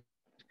solid.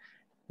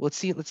 Let's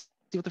see what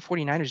the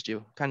 49ers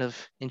do. Kind of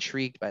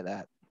intrigued by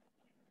that.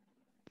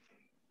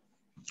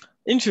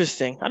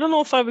 Interesting. I don't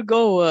know if I would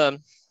go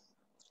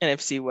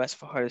NFC West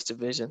for hardest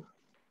division,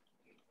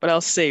 but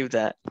I'll save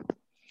that.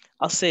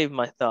 I'll save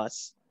my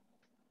thoughts.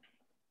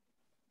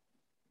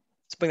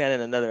 Let's bring that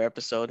in another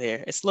episode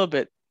here. It's a little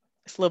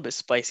bit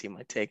spicy,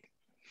 my take.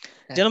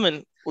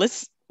 Gentlemen,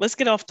 let's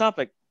get off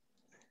topic.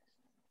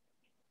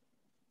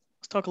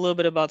 Let's talk a little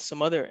bit about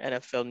some other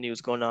NFL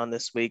news going on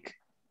this week.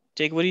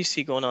 Jake, what do you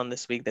see going on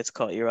this week that's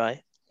caught your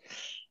eye?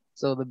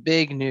 So the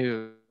big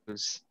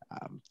news,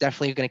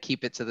 definitely going to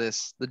keep it to the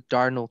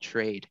Darnold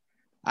trade.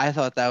 I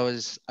thought that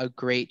was a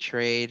great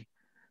trade.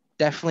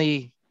 They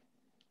definitely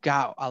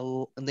got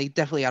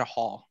a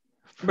haul.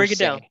 Break it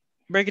down.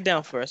 Break it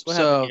down for us. What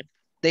happened here?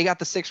 They got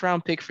the 6th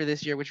round pick for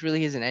this year, which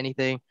really isn't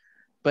anything.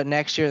 But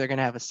next year they're going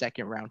to have a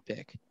 2nd round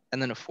pick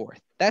and then a 4th.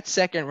 That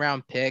 2nd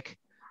round pick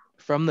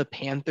from the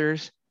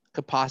Panthers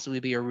could possibly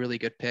be a really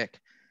good pick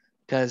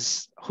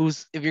because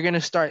if you're going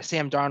to start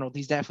Sam Darnold,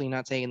 he's definitely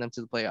not taking them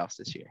to the playoffs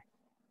this year.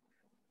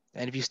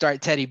 And if you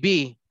start Teddy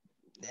B,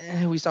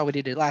 we saw what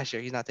he did last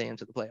year. He's not taking them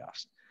to the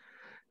playoffs.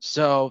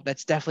 So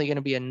that's definitely going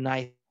to be a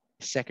nice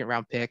 2nd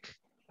round pick.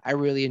 I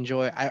really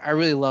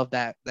love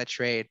that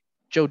trade.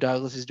 Joe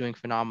Douglas is doing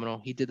phenomenal.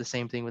 He did the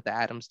same thing with the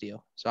Adams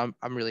deal. So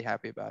I'm really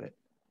happy about it.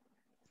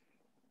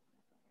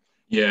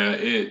 Yeah,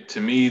 to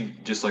me,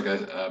 just like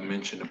I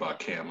mentioned about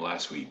Cam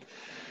last week,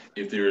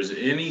 if there's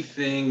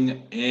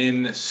anything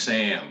in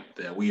Sam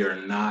that we are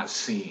not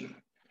seeing,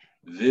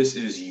 this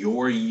is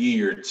your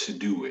year to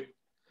do it.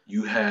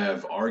 You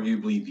have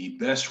arguably the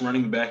best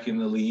running back in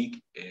the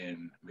league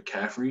in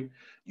McCaffrey.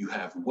 You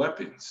have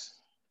weapons.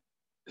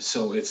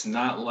 So it's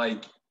not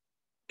like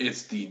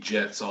it's the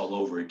Jets all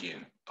over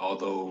again.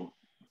 Although,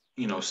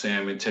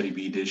 Sam and Teddy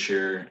B did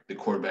share the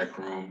quarterback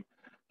room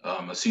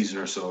a season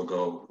or so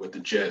ago with the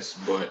Jets,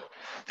 but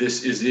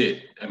this is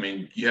it. I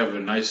mean, you have a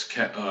nice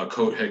head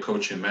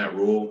coach in Matt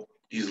Rule.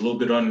 He's a little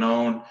bit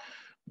unknown,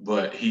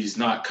 but he's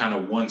not kind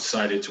of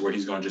one-sided to where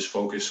he's going to just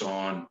focus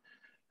on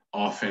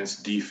offense,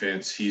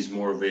 defense. He's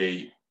more of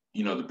the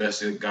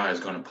best guy is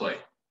going to play.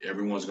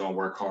 Everyone's going to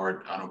work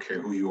hard. I don't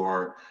care who you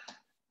are.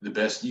 You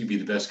be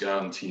the best guy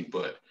on the team.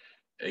 But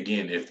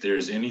again, if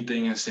there's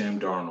anything in Sam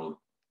Darnold,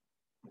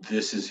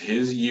 this is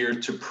his year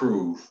to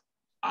prove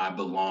I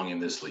belong in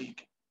this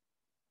league.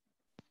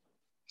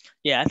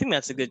 Yeah, I think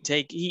that's a good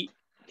take. He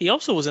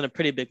also was in a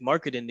pretty big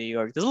market in New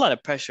York. There's a lot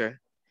of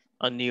pressure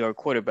on New York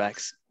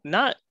quarterbacks.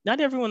 Not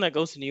everyone that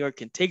goes to New York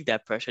can take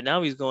that pressure.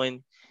 Now he's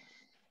going,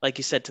 like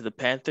you said, to the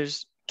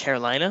Panthers,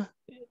 Carolina.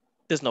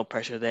 There's no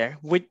pressure there.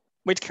 Which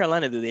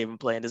Carolina do they even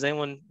play in? Does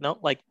anyone know?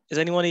 Like, is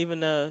anyone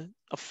even a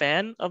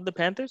fan of the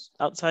Panthers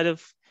outside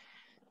of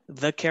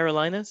the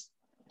Carolinas?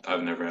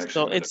 I've never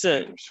actually been a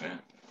Panthers fan.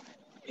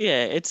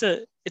 Yeah, it's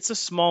a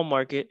small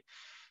market.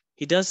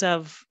 He does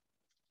have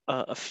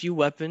a few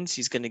weapons.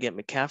 He's going to get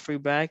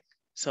McCaffrey back,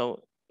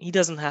 so he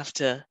doesn't have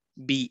to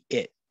be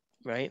it,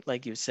 right?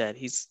 Like you said,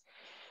 he's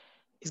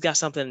got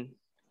something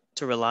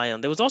to rely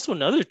on. There was also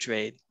another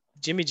trade,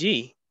 Jimmy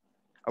G.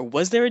 Or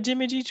was there a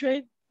Jimmy G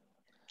trade?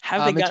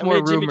 Have they gotten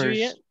rid of Jimmy G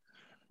yet?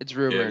 It's Yeah,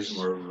 rumors. it's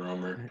more of a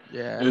rumor.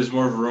 Yeah. It was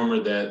more of a rumor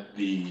that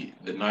the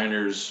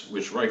Niners,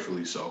 which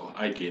rightfully so,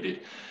 I get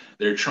it,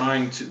 they're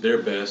trying to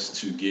their best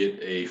to get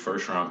a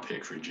first round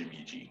pick for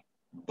Jimmy G,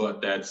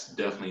 but that's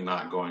definitely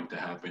not going to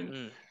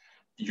happen.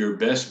 Your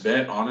best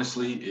bet,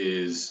 honestly,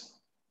 is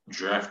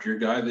draft your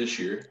guy this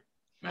year,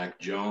 Mac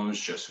Jones,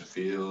 Justin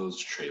Fields,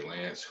 Trey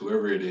Lance,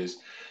 whoever it is,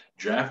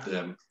 draft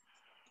them,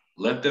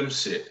 let them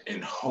sit,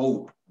 and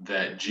hope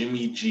that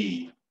Jimmy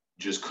G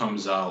just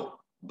comes out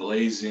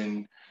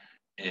blazing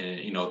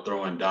and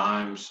throwing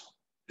dimes,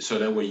 so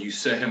that way you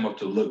set him up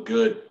to look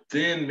good.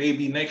 Then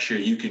maybe next year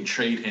you can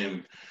trade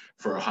him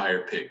for a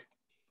higher pick.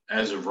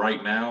 As of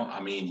right now, I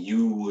mean,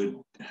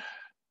 you'd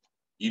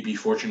be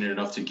fortunate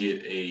enough to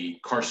get a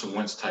Carson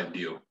Wentz type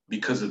deal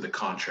because of the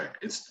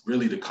contract. It's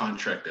really the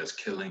contract that's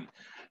killing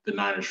the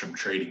Niners from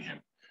trading him.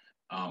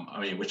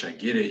 I mean, which I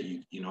get it.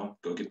 You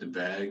go get the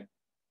bag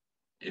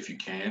if you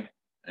can.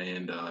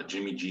 And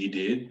Jimmy G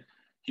did.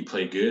 He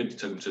played good. He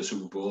took him to the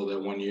Super Bowl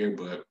that one year,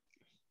 but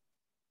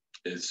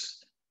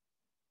it's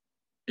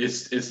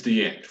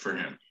the end for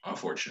him,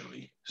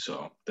 unfortunately.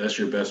 So that's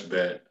your best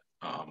bet.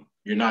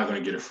 You're not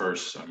going to get it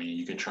first. I mean,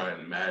 you can try it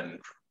in Madden,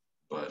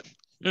 but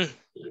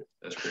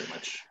that's pretty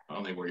much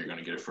only where you're going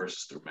to get it first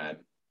is through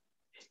Madden.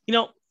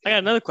 I got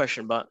another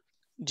question about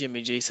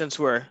Jimmy G. Since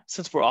we're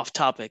off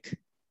topic,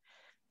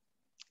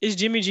 is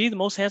Jimmy G the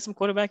most handsome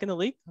quarterback in the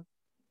league?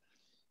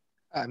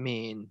 I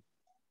mean,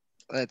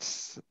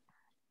 if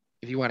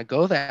you want to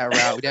go that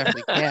route, we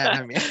definitely can.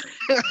 I mean,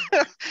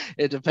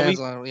 it depends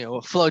on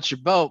what floats your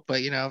boat,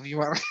 but if you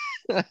want.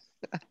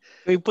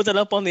 We put that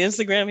up on the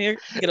Instagram here.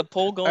 Get a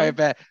poll going. All right,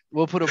 bet.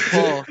 We'll put a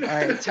poll. All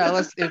right, tell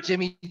us if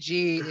Jimmy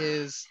G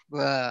is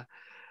the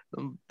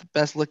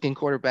best looking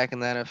quarterback in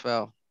the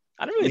NFL.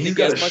 I don't really think he's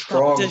got he has a much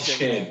strong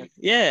competition. chin.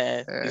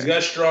 Yeah, he's got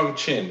a strong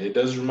chin. It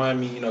does remind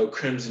me,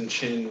 Crimson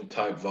Chin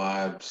type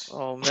vibes.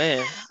 Oh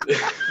man.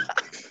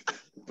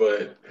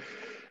 But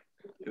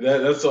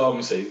that's all I'm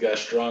gonna say. He's got a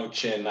strong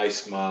chin,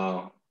 nice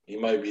smile. He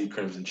might be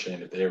Crimson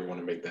Chin if they ever want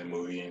to make that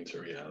movie into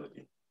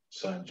reality.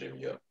 Sign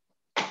Jimmy up.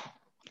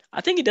 I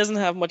think he doesn't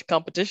have much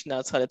competition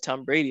outside of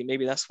Tom Brady.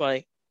 Maybe that's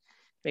why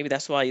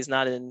he's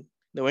not in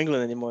New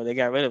England anymore. They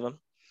got rid of him.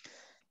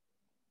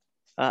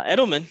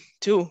 Edelman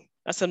too.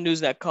 That's some news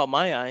that caught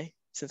my eye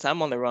since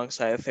I'm on the wrong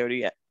side of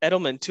 30.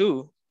 Edelman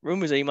too.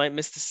 Rumors that he might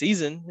miss the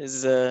season.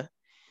 His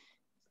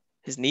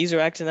knees are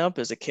acting up.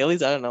 His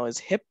Achilles, I don't know. His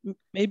hip,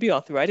 maybe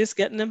arthritis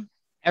getting him.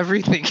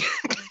 Everything.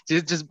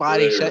 just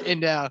body shutting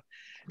down.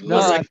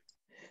 No,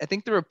 I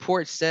think the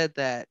report said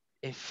that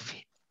if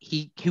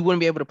he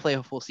wouldn't be able to play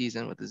a full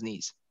season with his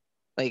knees.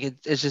 Like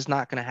it's just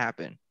not going to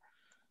happen.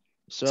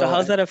 So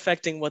how's that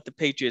affecting what the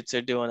Patriots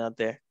are doing out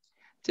there?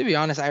 To be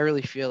honest, I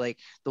really feel like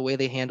the way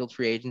they handled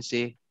free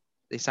agency,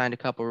 they signed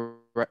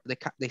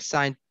they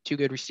signed 2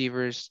 good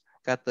receivers,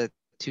 got the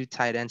 2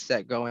 tight ends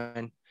set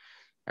going.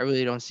 I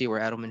really don't see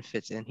where Edelman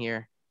fits in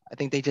here. I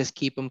think they just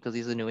keep him because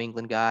he's a New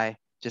England guy,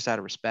 just out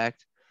of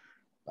respect.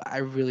 But I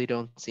really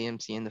don't see him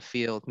seeing the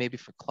field, maybe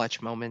for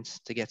clutch moments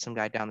to get some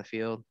guy down the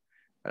field.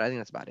 But I think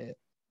that's about it.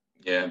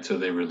 Yeah, until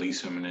they release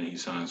him and then he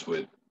signs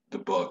with the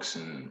Bucks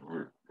and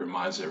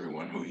reminds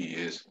everyone who he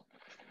is.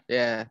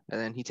 Yeah, and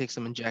then he takes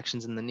some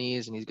injections in the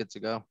knees and he's good to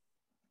go.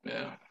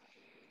 Yeah.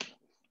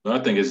 But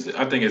I think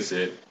it's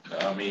it.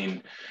 I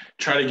mean,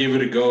 try to give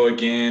it a go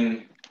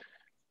again.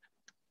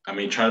 I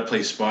mean, try to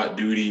play spot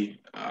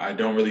duty. I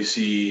don't really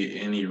see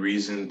any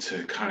reason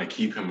to kind of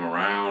keep him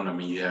around. I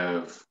mean, you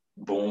have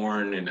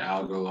Bourne and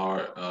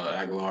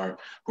Aguilar,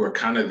 who are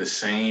kind of the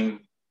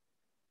same.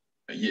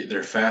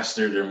 They're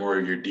faster. They're more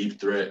of your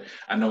deep threat.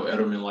 I know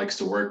Edelman likes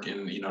to work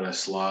in, that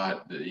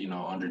slot,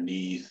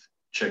 underneath,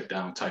 check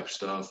down type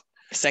stuff.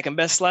 Second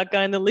best slot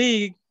guy in the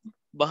league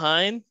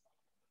behind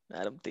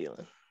Adam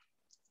Thielen.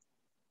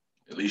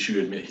 At least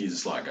you admit he's a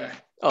slot guy.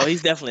 Oh,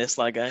 he's definitely a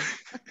slot guy.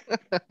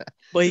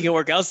 But he can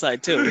work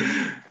outside too.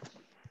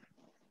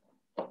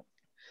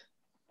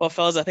 Well,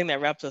 fellas, I think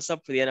that wraps us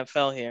up for the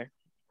NFL here.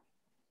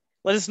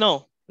 Let us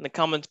know in the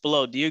comments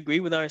below. Do you agree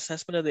with our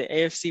assessment of the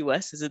AFC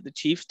West? Is it the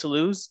Chiefs to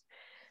lose?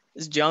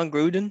 Is John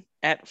Gruden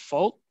at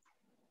fault?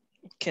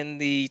 Can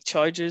the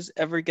Chargers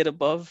ever get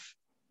above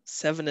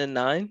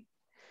 7-9?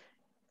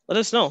 Let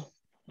us know.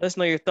 Let us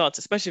know your thoughts,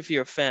 especially if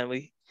you're a fan.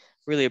 We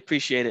really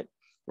appreciate it.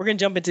 We're going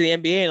to jump into the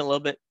NBA in a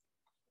little bit.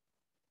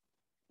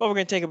 But we're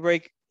going to take a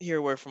break, hear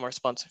a word from our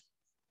sponsor.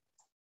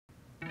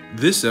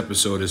 This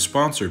episode is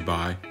sponsored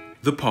by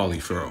The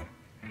Polyfro.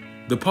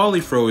 The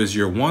Polyfro is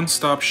your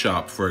one-stop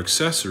shop for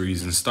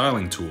accessories and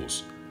styling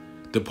tools.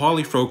 The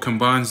Polyfro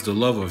combines the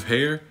love of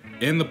hair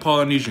and the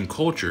Polynesian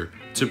culture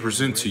to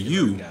present to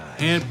you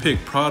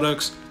hand-picked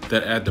products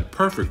that add the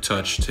perfect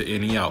touch to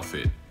any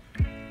outfit.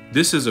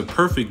 This is a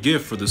perfect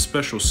gift for the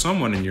special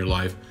someone in your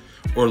life,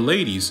 or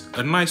ladies,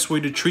 a nice way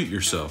to treat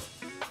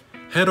yourself.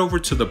 Head over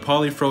to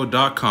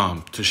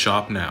thepolyfro.com to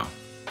shop now.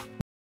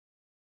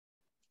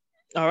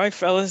 All right,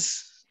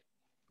 fellas.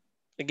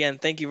 Again,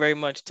 thank you very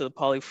much to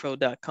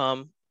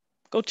thepolyfro.com.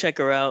 Go check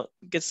her out.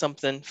 Get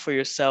something for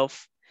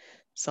yourself,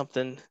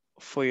 something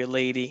for your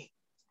lady.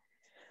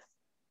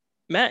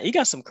 Matt, you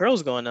got some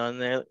curls going on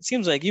there. It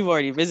seems like you've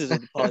already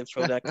visited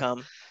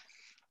polyfro.com.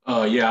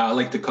 Yeah, I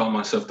like to call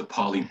myself the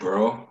poly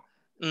bro.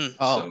 Mm.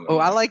 So,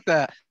 I like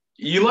that.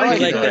 You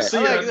like like it, that. See,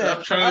 I like that.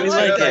 I'm trying We to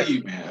like tell that.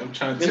 you, man. I'm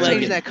trying to We tell like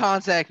Change you. that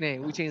contact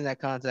name. We change that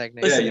contact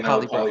name. Yeah, Listen, you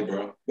know, Poly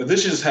bro. But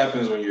this just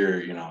happens when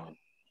you're,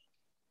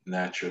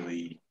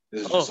 naturally.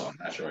 This is just Oh. all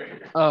natural right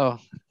here. Oh,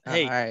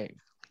 Hey, all right.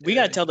 we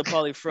got to tell the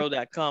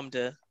polyfro.com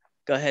to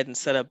go ahead and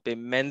set up a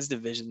men's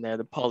division there,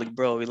 the poly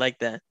bro. We like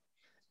that.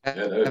 Yeah,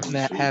 that'd be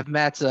sweet. Have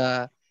Matt's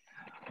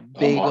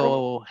big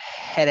old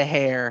head of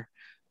hair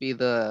be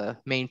the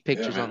main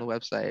pictures on the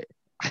website.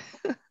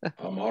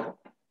 A model.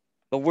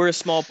 But we're a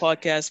small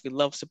podcast. We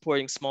love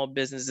supporting small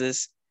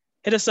businesses.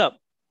 Hit us up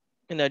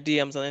in our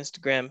DMs on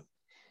Instagram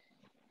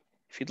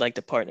if you'd like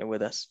to partner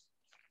with us.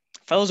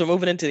 Fellows are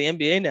moving into the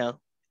NBA now.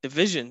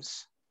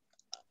 Divisions.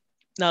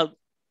 Now,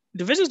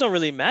 divisions don't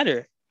really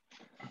matter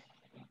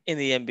in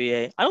the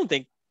NBA. I don't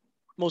think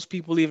most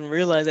people even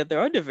realize that there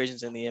are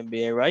divisions in the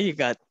NBA, right? You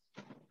got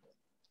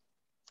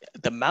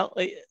the Mount.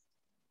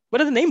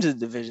 What are the names of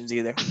the divisions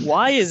either?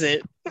 Why is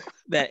it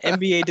that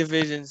NBA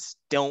divisions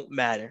don't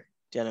matter,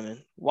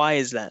 gentlemen? Why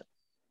is that?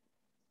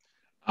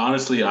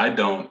 Honestly, I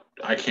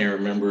can't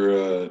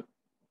remember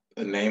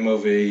the name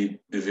of a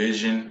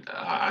division.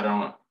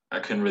 I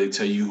couldn't really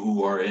tell you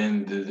who are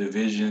in the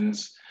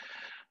divisions.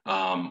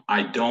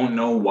 I don't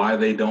know why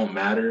they don't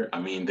matter. I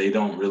mean, they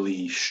don't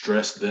really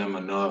stress them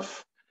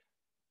enough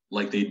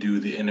like they do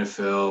the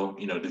NFL,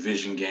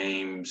 division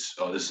games.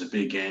 Oh, this is a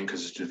big game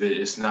because it's division.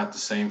 It's not the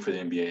same for the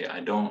NBA. I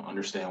don't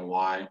understand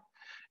why.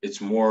 It's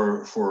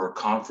more for a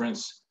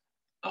conference.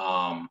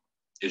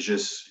 It's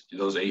just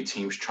those 8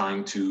 teams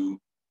trying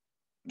to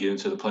get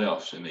into the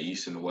playoffs in the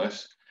East and the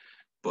West.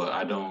 But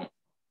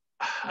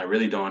I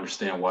really don't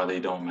understand why they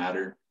don't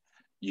matter.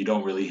 You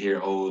don't really hear,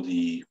 I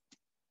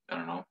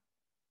don't know,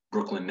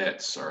 Brooklyn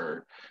Nets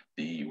or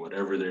the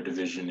whatever their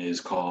division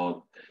is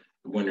called,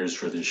 the winners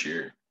for this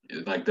year.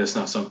 Like that's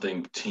not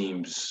something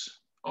teams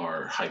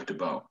are hyped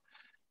about.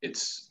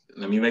 It's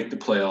let me make the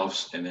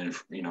playoffs and then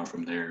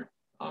from there.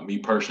 Me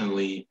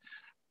personally,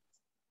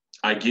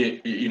 I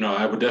get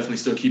I would definitely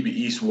still keep it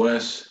East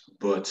West,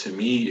 but to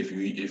me,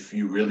 if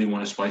you really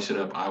want to spice it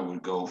up, I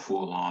would go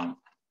full on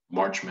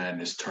March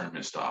Madness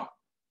tournament style.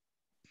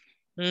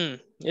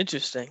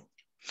 Interesting.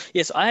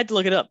 Yes, I had to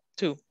look it up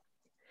too.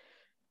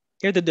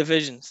 Here are the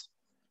divisions.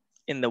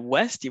 In the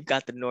West, you've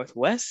got the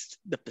Northwest,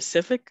 the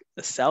Pacific,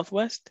 the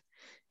Southwest.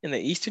 In the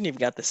Eastern, you've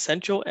got the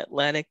Central,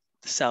 Atlantic,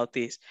 the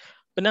Southeast.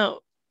 But now,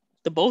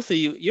 the both of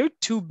you, you're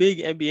two big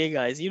NBA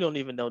guys. You don't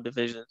even know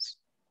divisions.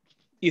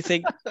 You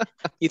think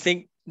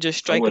just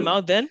strike them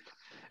out then?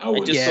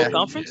 And just go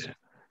conference?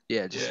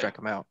 Yeah, just strike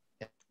them out.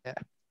 Yeah.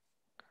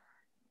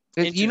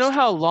 You know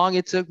how long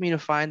it took me to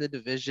find the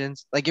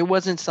divisions? Like it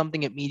wasn't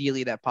something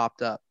immediately that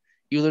popped up.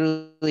 You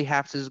literally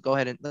have to just go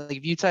ahead and like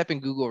if you type in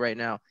Google right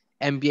now,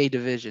 NBA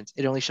divisions,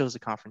 it only shows the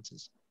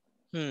conferences.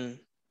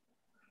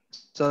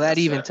 So that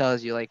even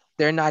tells you like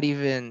they're not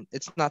even,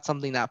 it's not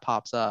something that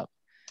pops up.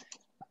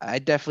 I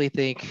definitely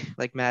think,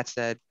 like Matt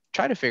said,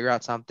 try to figure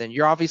out something.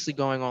 You're obviously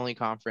going only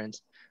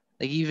conference.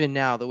 Like even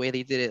now, the way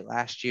they did it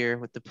last year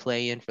with the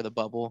play-in for the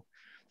bubble,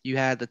 you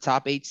had the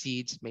top 8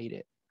 seeds made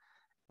it.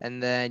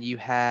 And then you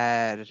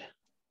had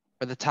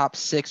for the top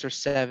 6 or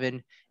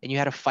 7, and you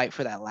had to fight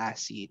for that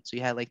last seed. So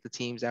you had like the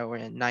teams that were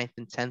in 9th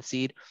and 10th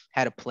seed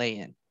had to play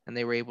in, and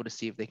they were able to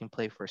see if they can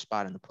play for a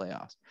spot in the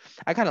playoffs.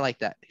 I kind of like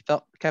that.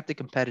 Kept it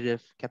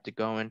competitive, kept it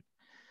going.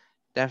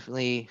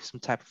 Definitely some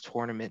type of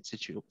tournament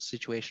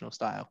situational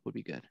style would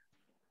be good.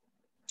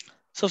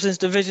 So since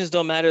divisions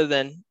don't matter,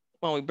 then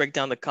why don't we break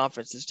down the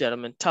conferences,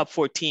 gentlemen? Top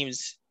 4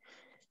 teams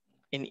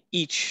in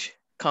each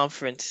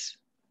conference.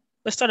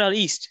 Let's start out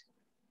East.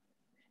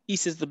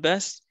 East is the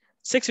best.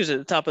 Sixers at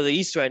the top of the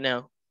East right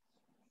now.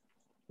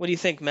 What do you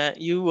think, Matt?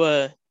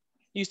 You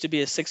used to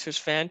be a Sixers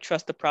fan.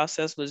 Trust the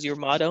process was your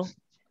motto.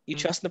 You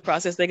trust the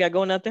process they got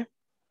going out there?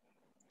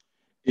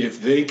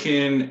 If they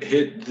can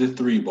hit the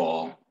 3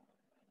 ball,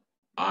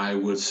 I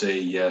would say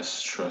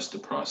yes, trust the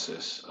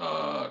process.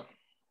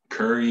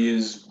 Curry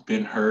has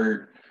been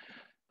hurt.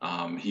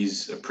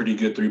 He's a pretty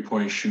good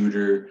 3-point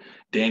shooter.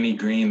 Danny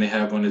Green they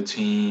have on the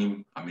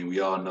team. I mean, we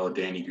all know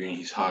Danny Green.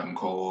 He's hot and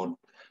cold.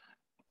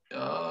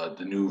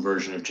 The new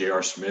version of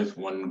J.R. Smith.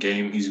 One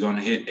game he's going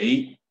to hit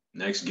 8.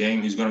 Next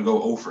game he's going to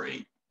go 0 for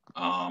 8.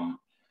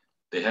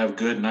 They have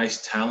good,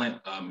 nice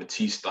talent.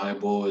 Matisse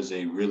Thybulle is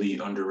a really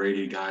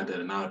underrated guy that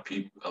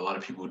a lot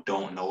of people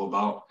don't know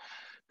about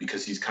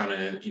because he's kind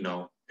of,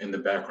 in the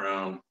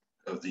background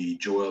of the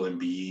Joel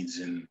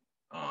Embiids and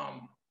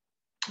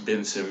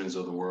Ben Simmons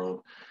of the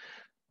world.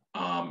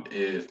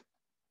 If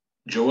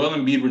Joel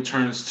Embiid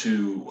returns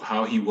to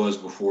how he was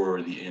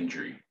before the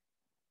injury,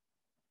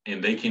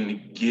 and they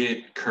can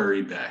get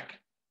Curry back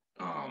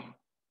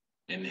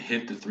and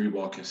hit the 3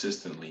 ball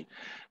consistently,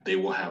 they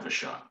will have a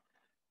shot.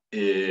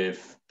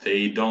 If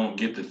they don't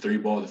get the 3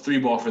 ball, the 3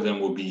 ball for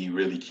them will be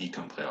really key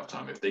come playoff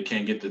time. If they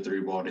can't get the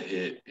 3 ball to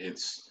hit,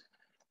 it's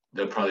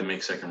they'll probably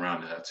make second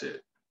round, and that's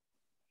it.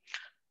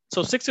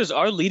 So Sixers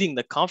are leading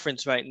the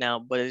conference right now,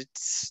 but it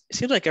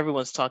seems like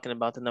everyone's talking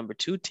about the number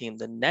 2 team,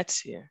 the Nets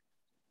here.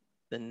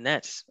 The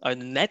Nets. Are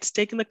the Nets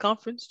taking the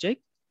conference,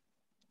 Jake?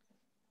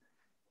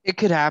 It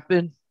could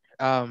happen.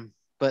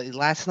 But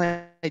last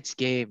night's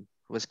game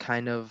was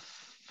kind of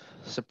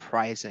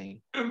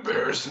surprising.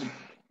 Embarrassing.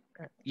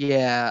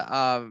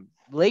 Yeah.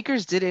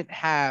 Lakers didn't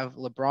have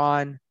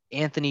LeBron,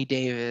 Anthony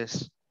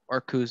Davis,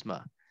 or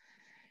Kuzma,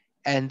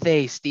 and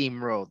they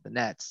steamrolled the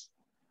Nets.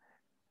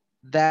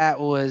 That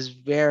was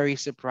very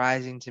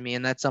surprising to me,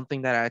 and that's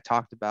something that I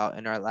talked about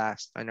in our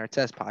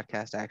test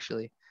podcast.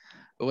 Actually,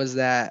 it was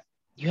that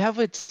you have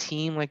a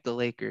team like the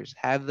Lakers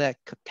have that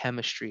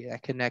chemistry,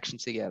 that connection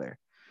together,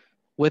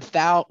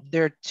 without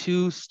their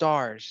 2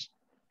 stars,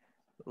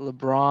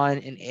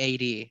 LeBron and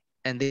AD,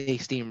 and they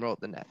steamrolled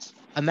the Nets.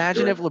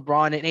 Imagine if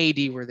LeBron and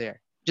AD were there.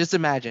 Just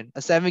imagine a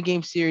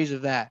 7-game series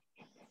of that.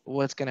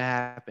 What's gonna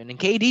happen? And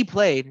KD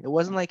played. It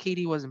wasn't like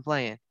KD wasn't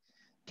playing.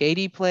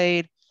 KD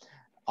played.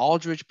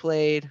 Aldridge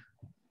played.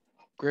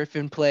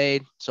 Griffin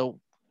played. So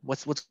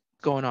what's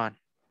going on?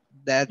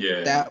 That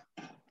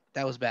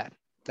was bad.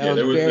 That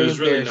was very there's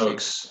really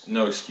embarrassing.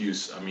 no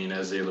excuse. I mean,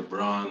 as a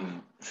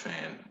LeBron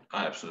fan,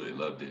 I absolutely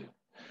loved it.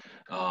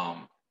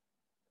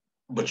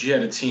 But you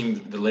had a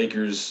team, the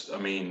Lakers. I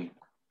mean,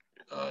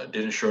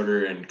 Dennis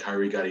Schroeder and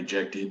Kyrie got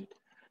ejected,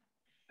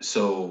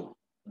 so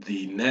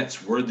the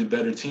Nets were the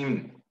better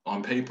team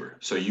on paper.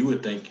 So you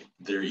would think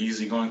they're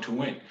easily going to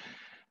win.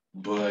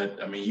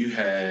 But I mean, you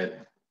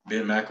had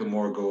Ben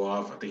McLemore go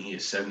off. I think he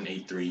had 7,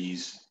 8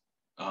 threes.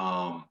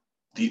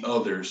 The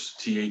others,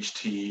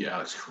 THT,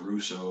 Alex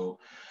Caruso,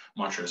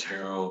 Montrezl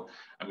Harrell.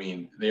 I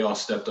mean, they all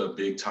stepped up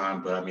big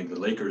time. But I mean, the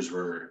Lakers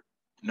were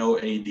no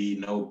AD,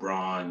 no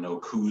Bron, no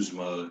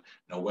Kuzma,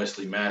 no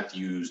Wesley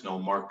Matthews, no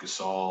Marc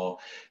Gasol.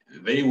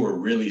 They were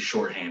really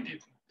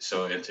shorthanded.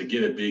 So, and to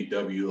get a big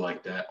W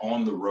like that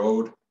on the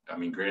road, I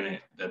mean,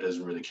 granted, that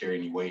doesn't really carry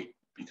any weight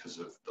because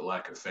of the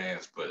lack of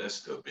fans, but that's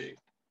still big.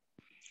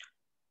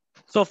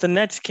 So if the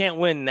Nets can't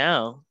win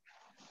now,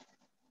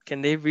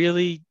 can they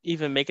really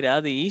even make it out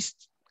of the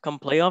East come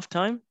playoff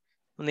time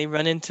when they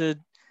run into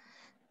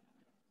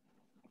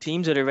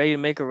teams that are ready to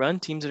make a run,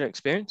 teams that are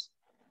experienced?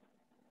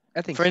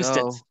 I think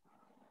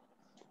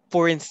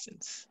For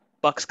instance,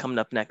 Bucks coming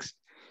up next,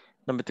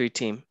 number 3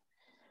 team.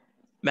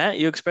 Matt,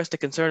 you expressed a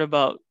concern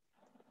about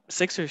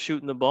Sixers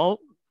shooting the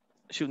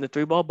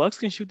 3-ball. Bucks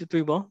can shoot the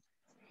 3-ball.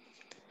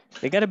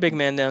 They got a big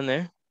man down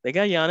there. They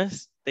got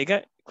Giannis. They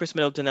got Chris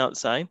Middleton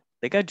outside.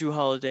 They got Drew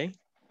Holiday.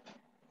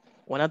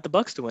 Why not the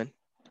Bucks to win?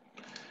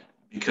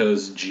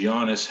 Because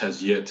Giannis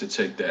has yet to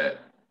take that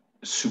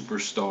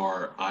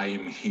superstar, I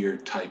am here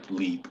type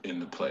leap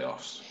in the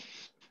playoffs.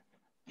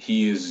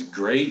 He is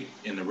great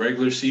in the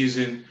regular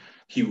season.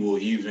 He will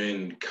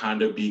even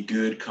kind of be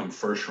good come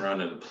first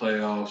round of the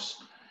playoffs.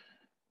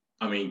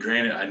 I mean,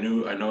 granted, I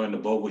know in the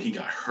bubble he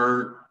got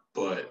hurt,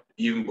 but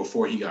even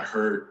before he got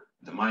hurt,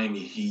 the Miami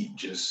Heat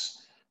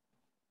just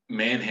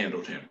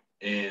manhandled him.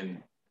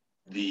 And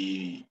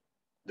the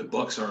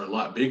Bucks are a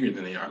lot bigger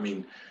than they are. I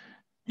mean,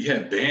 you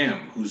have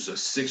Bam, who's a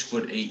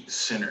 6'8"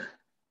 center.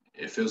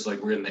 It feels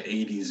like we're in the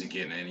 80s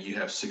again, and you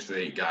have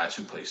 6'8" guys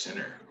who play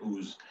center,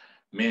 who's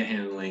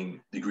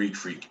manhandling the Greek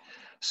Freak.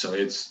 So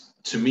it's,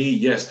 to me,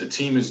 yes, the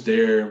team is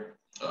there.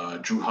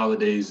 Drew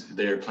Holiday's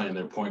there playing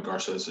their point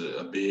guard, so it's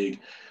a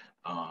big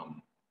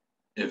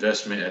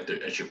investment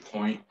at your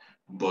point.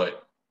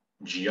 But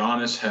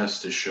Giannis has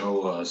to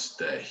show us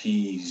that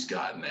he's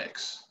got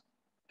next,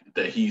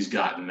 that he's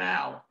got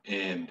now,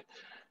 and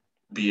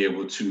be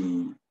able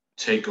to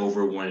take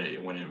over when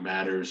it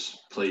matters,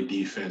 play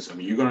defense. I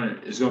mean,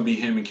 it's gonna be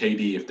him and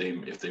KD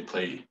if they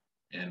play,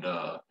 and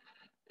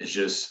it's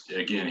just,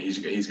 again,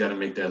 he's got to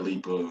make that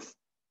leap of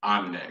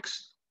I'm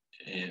next,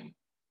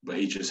 but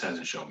he just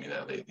hasn't shown me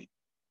that lately.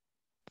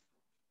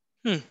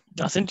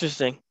 That's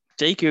interesting.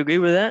 Jake, you agree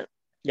with that?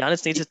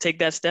 Giannis needs to take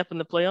that step in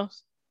the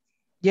playoffs?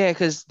 Yeah,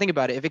 because think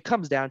about it. If it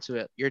comes down to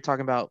it, you're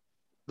talking about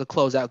the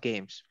closeout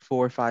games,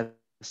 4, 5,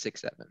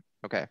 6, 7.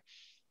 Okay.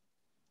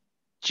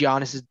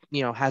 Giannis is,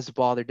 has the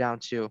ball. They're down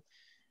 2.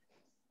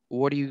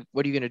 What are you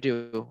gonna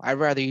do? I'd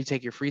rather you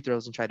take your free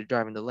throws and try to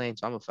drive in the lane.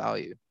 So I'm gonna foul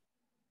you,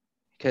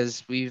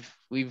 because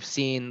we've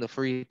seen the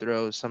free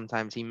throws.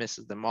 Sometimes he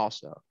misses them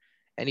also.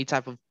 Any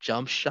type of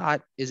jump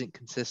shot isn't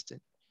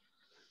consistent.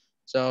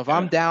 So if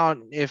I'm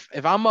down, if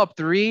I'm up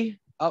 3,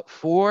 up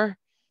 4,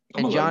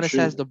 and Giannis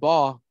has the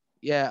ball,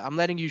 yeah, I'm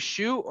letting you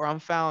shoot or I'm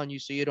fouling you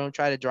so you don't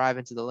try to drive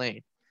into the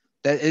lane.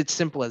 That it's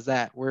simple as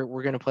that.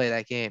 We're gonna play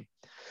that game.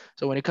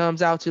 So when it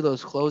comes out to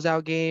those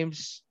closeout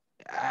games,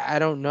 I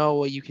don't know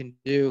what you can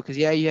do, because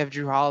yeah, you have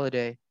Drew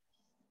Holiday,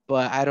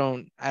 but I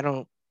don't.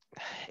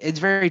 It's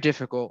very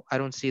difficult. I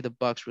don't see the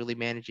Bucks really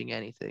managing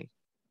anything.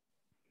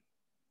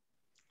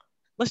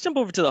 Let's jump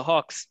over to the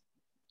Hawks.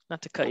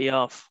 Not to cut you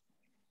off,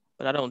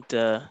 but I don't.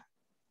 I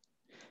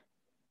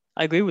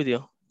agree with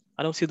you.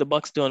 I don't see the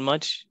Bucks doing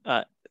much.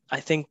 I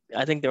think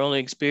their only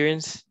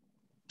experience,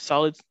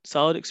 solid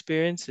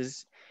experience,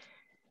 is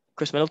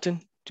Chris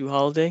Middleton, Drew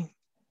Holiday.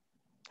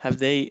 Have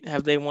they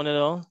won it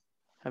all?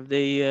 Have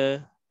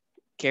they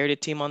carried a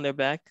team on their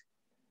back?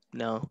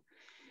 No.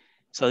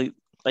 So,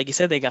 like you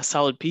said, they got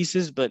solid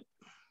pieces, but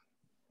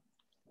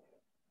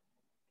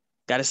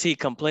got to see it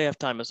come playoff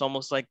time. It's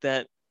almost like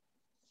that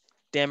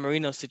Dan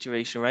Marino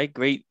situation, right?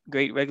 Great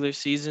regular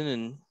season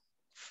and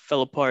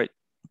fell apart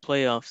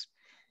playoffs.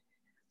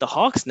 The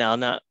Hawks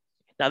now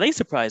they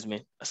surprised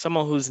me.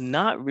 Someone who's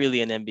not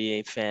really an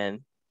NBA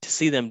fan, to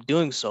see them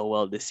doing so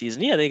well this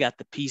season. Yeah, they got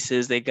the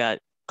pieces. They got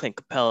Clint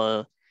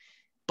Capella,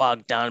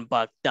 Bogdan,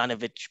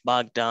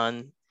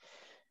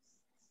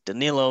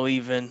 Danilo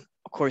even.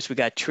 Of course, we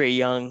got Trae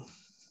Young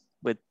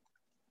with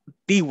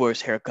the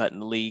worst haircut in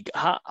the league.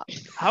 How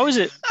is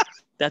it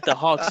that the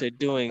Hawks are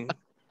doing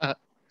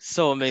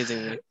so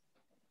amazingly?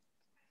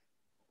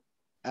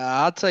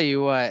 I'll tell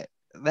you what,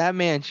 that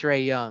man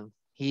Trae Young,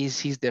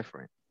 he's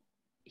different.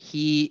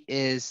 He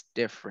is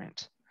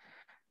different.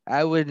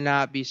 I would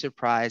not be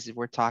surprised if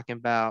we're talking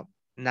about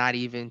not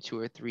even 2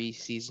 or 3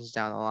 seasons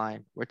down the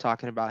line. We're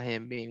talking about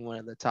him being one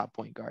of the top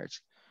point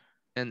guards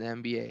in the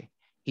NBA.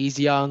 He's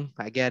young,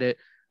 I get it,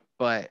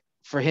 but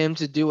for him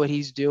to do what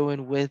he's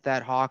doing with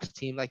that Hawks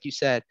team, like you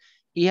said,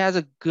 he has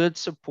a good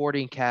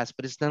supporting cast,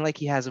 but it's not like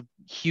he has a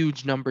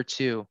huge number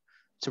 2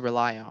 to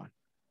rely on.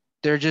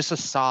 They're just a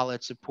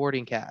solid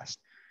supporting cast.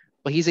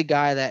 But he's a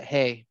guy that,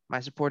 hey,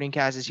 my supporting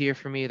cast is here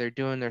for me. They're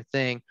doing their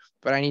thing,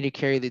 but I need to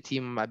carry the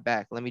team on my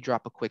back. Let me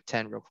drop a quick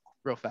 10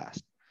 real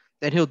fast.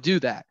 Then he'll do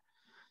that.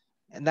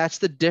 And that's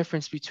the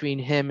difference between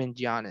him and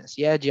Giannis.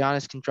 Yeah,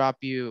 Giannis can drop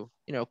you,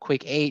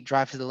 quick 8,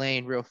 drive to the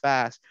lane real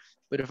fast.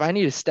 But if I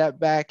need to step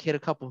back, hit a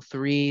couple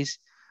threes,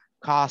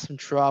 cause some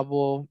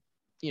trouble,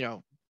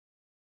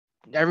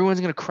 everyone's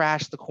going to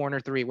crash the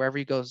corner 3, wherever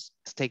he goes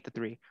to take the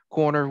 3,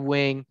 corner,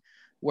 wing,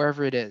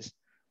 wherever it is.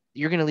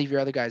 You're going to leave your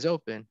other guys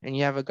open. And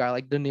you have a guy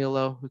like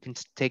Danilo who can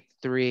take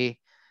the 3.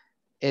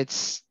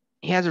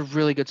 He has a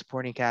really good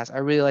supporting cast. I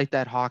really like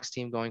that Hawks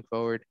team going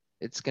forward.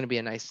 It's going to be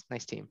a nice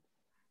team.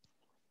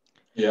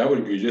 Yeah, I would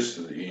agree. Just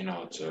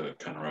to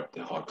kind of wrap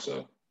the Hawks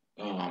up,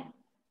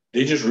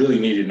 they just really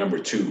needed number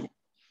 2.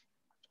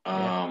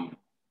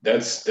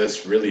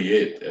 That's really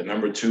it. A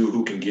number 2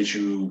 who can get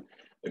you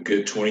a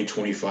good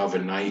 20-25 a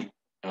night,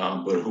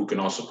 but who can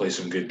also play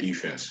some good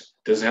defense.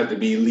 Doesn't have to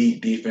be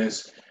elite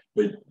defense,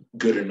 but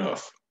good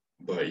enough.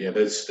 But yeah,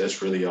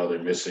 that's really all they're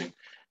missing.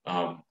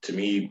 To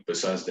me,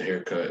 besides the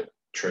haircut,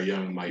 Trae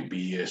Young might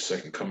be a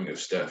second coming of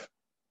Steph.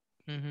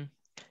 Mm-hmm.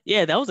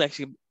 Yeah, that was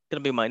actually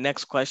gonna be my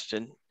next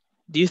question.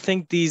 Do you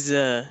think these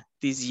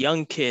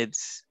young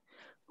kids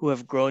who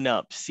have grown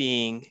up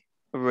seeing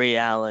a Ray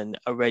Allen,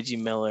 a Reggie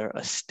Miller,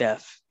 a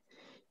Steph,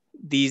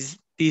 these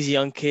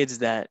young kids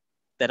that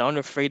aren't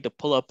afraid to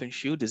pull up and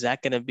shoot, is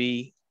that gonna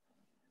be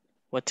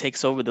what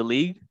takes over the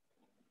league?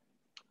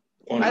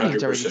 100%. I think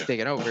it's already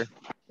taken over.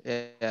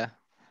 Yeah.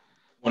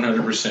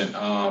 100%.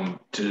 I'm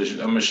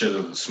gonna shed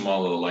a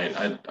small little light.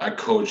 I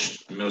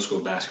coached middle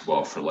school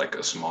basketball for like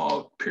a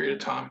small period of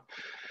time.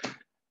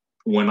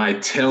 When I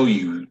tell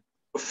you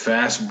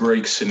fast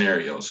break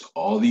scenarios,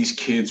 all these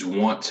kids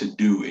want to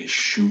do is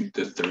shoot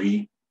the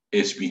 3.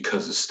 It's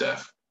because of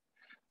Steph.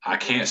 I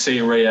can't say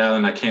Ray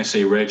Allen. I can't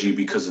say Reggie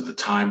because of the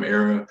time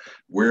era.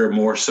 We're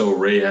more so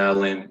Ray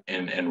Allen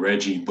and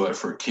Reggie. But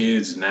for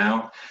kids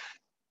now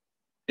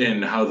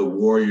and how the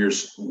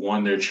Warriors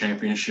won their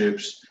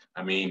championships,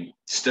 I mean,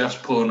 Steph's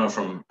pulling up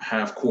from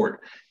half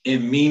court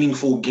in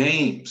meaningful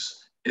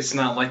games. It's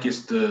not like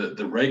it's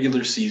the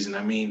regular season.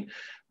 I mean,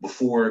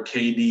 before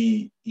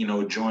KD,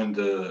 joined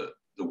the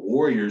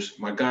Warriors,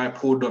 my guy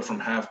pulled up from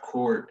half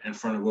court in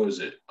front of,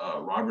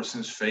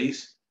 Robertson's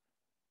face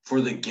for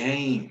the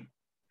game.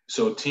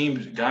 So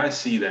guys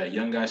see that,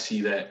 young guys see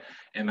that,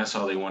 and that's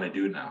all they want to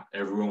do now.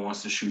 Everyone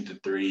wants to shoot the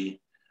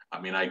 3. I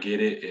mean, I get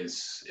it.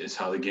 It's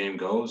how the game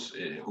goes.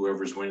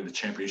 Whoever's winning the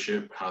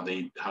championship, how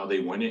they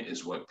win it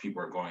is what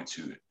people are going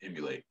to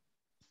emulate.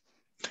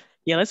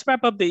 Yeah, let's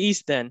wrap up the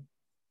East then.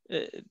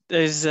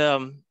 There's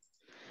a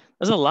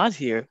lot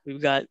here.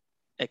 We've got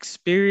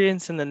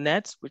experience in the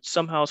Nets, which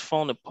somehow has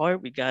fallen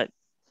apart. We got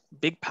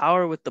big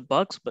power with the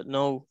Bucks, but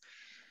no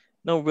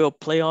real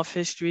playoff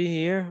history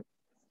here.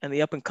 And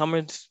the up and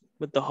comers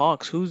with the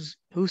Hawks. Who's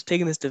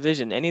taking this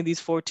division? Any of these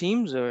 4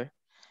 teams, or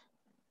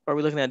are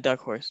we looking at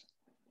dark horse?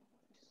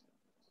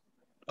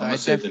 I'm gonna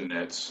say the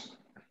Nets.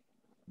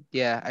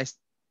 Yeah, I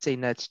say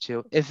Nets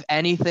too. If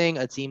anything,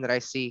 a team that I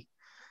see,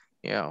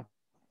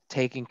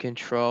 taking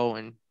control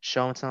and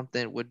showing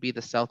something would be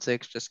the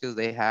Celtics, just because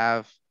they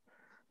have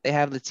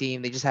the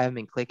team. They just haven't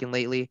been clicking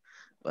lately.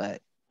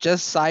 But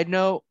just side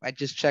note, I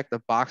just checked the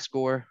box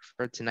score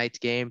for tonight's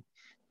game.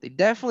 They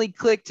definitely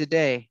clicked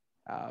today.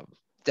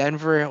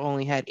 Denver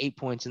only had 8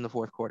 points in the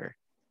fourth quarter.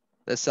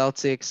 The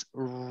Celtics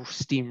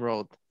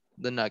steamrolled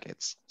the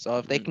Nuggets. So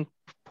if they can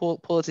pull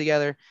it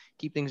together,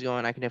 keep things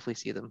going, I can definitely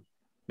see them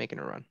making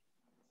a run.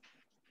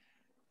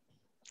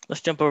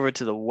 Let's jump over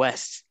to the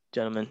West,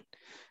 gentlemen.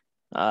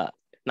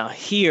 Now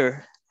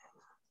here's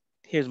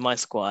my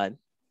squad.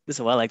 This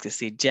is what I like to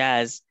see.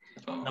 Jazz,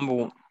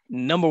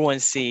 number 1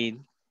 seed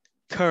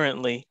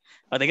currently.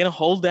 Are they gonna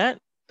hold that?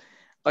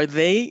 Are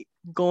they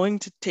going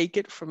to take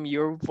it from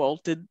your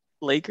vaulted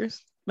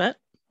Lakers, Matt?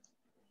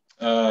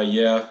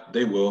 Yeah,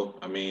 they will.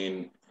 I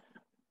mean,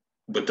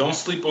 but don't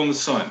sleep on the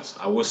Suns.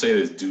 I will say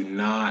this: do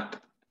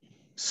not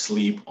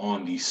sleep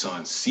on the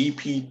Suns.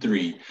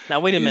 CP3 Now,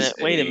 wait a is minute,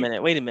 wait a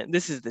minute, wait a minute.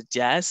 This is the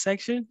Jazz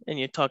section, and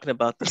you're talking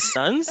about the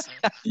Suns?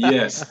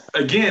 yes.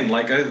 Again,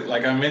 like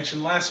I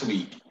mentioned last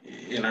week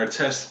in our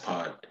test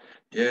pod.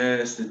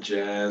 Yes, the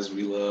Jazz.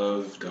 We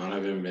love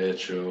Donovan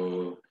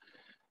Mitchell,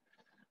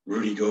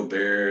 Rudy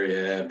Gobert.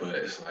 Yeah, but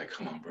it's like,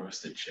 come on, bro,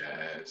 it's the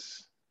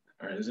Jazz.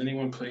 All right, is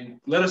anyone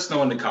playing? Let us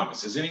know in the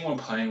comments. Is anyone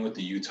playing with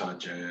the Utah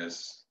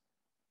Jazz?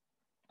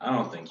 I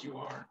don't think you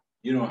are.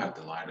 You don't have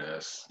to lie to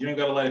us. You don't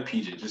got to lie to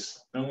PJ.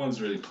 Just no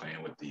one's really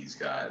playing with these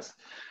guys.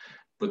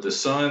 But the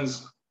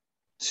Suns,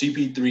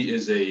 CP3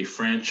 is a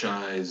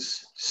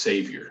franchise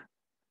savior.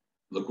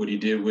 Look what he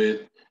did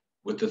with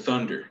the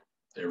Thunder.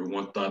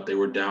 Everyone thought they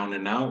were down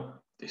and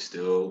out. They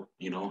still,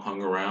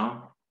 hung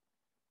around.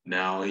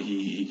 Now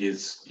he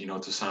gets,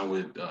 to sign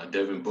with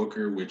Devin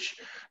Booker, which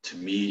to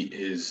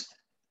me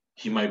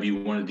he might be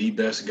one of the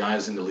best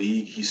guys in the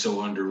league. He's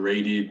so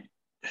underrated,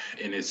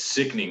 and it's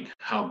sickening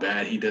how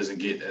bad he doesn't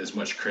get as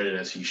much credit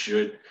as he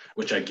should,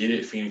 which I get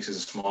it. Phoenix is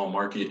a small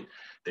market.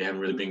 They haven't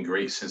really been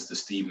great since the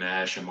Steve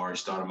Nash and Mari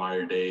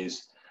Stoudemire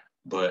days,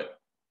 but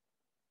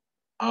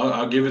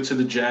I'll give it to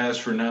the Jazz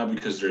for now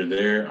because they're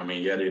there. I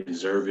mean, yeah, they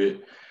deserve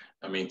it.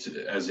 I mean,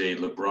 as a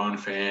LeBron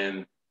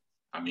fan,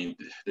 I mean,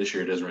 this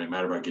year it doesn't really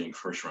matter about getting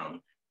first round,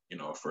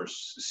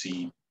 first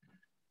seed.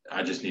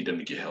 I just need them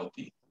to get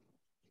healthy.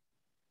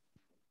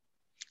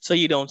 So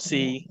you don't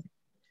see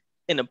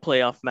in a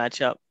playoff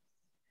matchup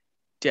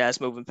Jazz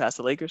moving past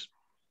the Lakers?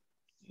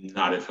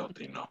 Not if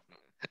healthy, no.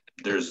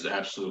 There's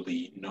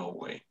absolutely no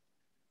way.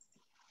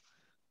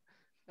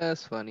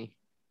 That's funny.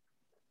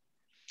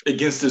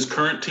 Against this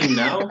current team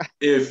now,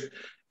 if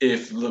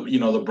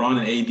LeBron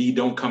and AD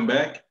don't come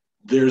back,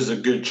 there's a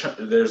good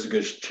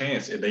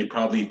chance they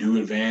probably do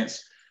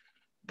advance.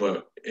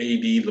 But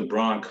AD,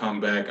 LeBron come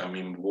back. I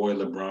mean, boy,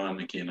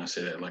 LeBron, again, I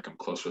say that like I'm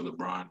close with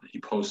LeBron.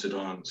 He posted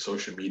on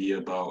social media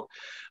about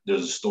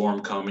there's a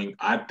storm coming.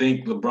 I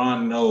think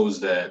LeBron knows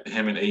that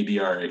him and AD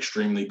are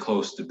extremely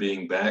close to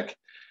being back.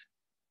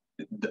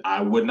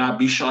 I would not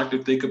be shocked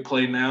if they could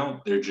play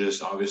now. They're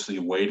just obviously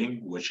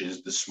waiting, which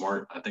is the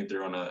smart. I think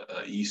they're on a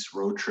East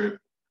road trip.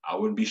 I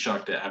wouldn't be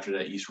shocked that after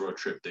that East road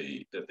trip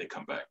that they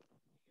come back.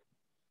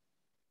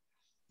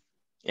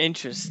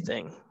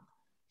 Interesting.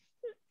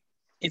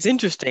 It's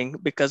interesting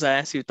because I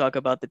asked you to talk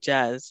about the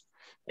Jazz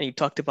and you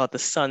talked about the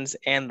Suns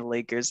and the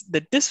Lakers, the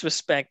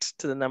disrespect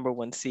to the number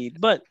one seed.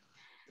 But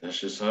that's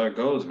just how it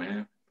goes,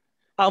 man.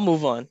 I'll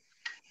move on.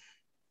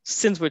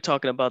 Since we're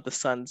talking about the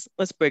Suns,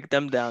 let's break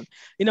them down.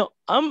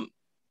 I'm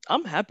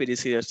happy to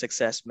see their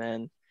success,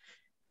 man.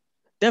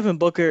 Devin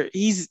Booker,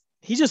 he's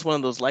just one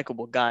of those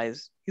likable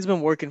guys. He's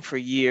been working for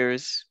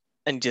years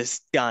and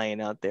just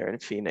dying out there in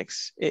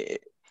Phoenix.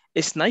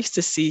 It's nice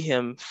to see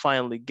him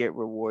finally get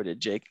rewarded,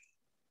 Jake.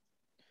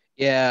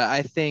 Yeah,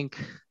 I think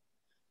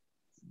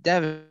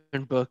Devin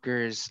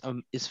Booker is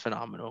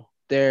phenomenal.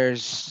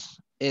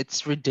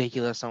 It's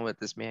ridiculous on what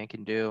this man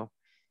can do.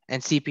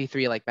 And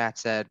CP3, like Matt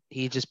said,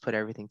 he just put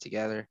everything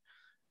together.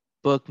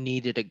 Book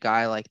needed a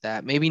guy like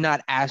that. Maybe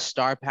not as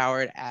star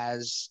powered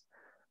as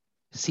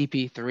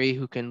CP3,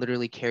 who can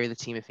literally carry the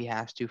team if he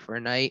has to for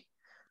a night,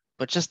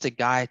 but just a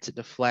guy to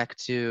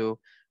deflect, to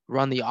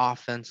run the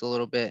offense a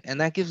little bit. And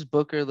that gives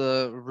Booker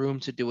the room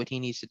to do what he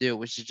needs to do,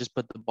 which is just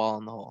put the ball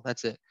in the hole.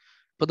 That's it.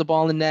 Put the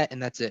ball in the net,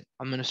 and that's it.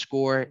 I'm going to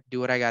score,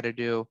 do what I got to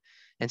do,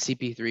 and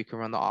CP3 can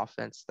run the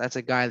offense. That's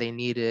a guy they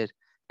needed,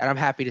 and I'm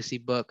happy to see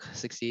Book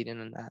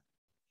succeeding in that.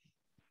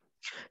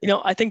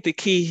 I think the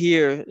key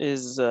here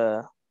is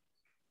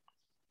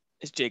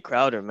Jay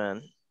Crowder,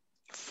 man.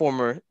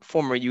 Former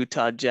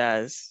Utah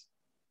Jazz.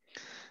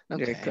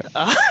 Okay.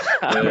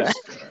 Yes.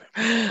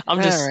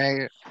 I'm just, all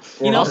right.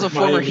 also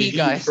former Heat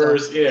guy.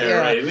 First, So, yeah,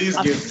 right. At least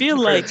I give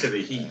feel credit like to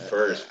the Heat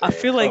first. Bro. I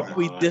feel like Come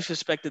we on.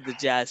 disrespected the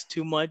Jazz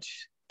too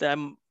much. That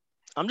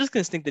I'm just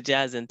gonna sneak the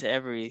Jazz into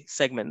every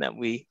segment that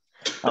we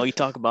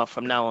talk about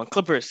from now on.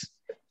 Clippers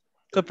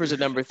are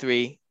number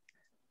 3.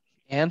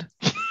 And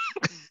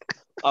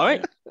all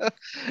right,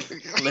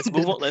 let's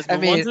move on. Let's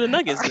move on to the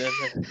Nuggets then.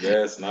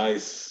 Yes,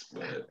 nice.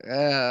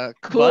 But...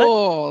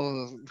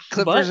 cool.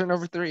 Clippers are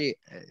number 3.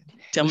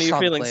 Tell me your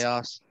feelings.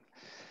 Playoffs.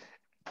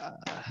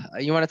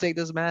 You want to take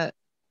this, Matt?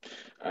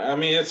 I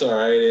mean, it's all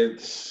right.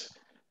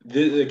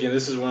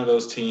 This is one of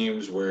those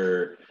teams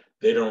where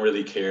they don't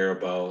really care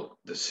about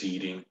the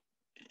seeding.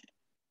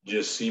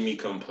 Just see me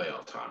come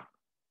playoff time.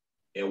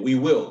 And we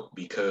will,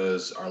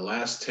 because our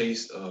last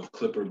taste of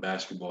Clipper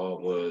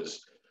basketball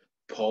was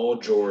Paul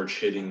George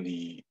hitting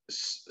the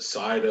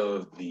side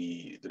of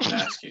the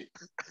basket.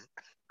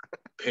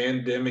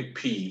 Pandemic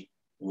P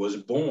was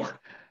born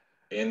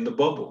in the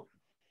bubble.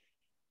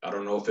 I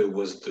don't know if it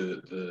was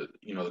the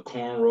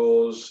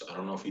cornrows. I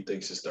don't know if he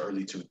thinks it's the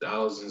early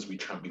 2000s. We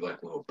trying to be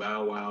like little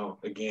Bow Wow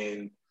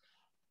again.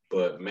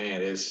 But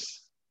man,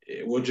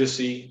 we'll just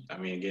see. I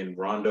mean, again,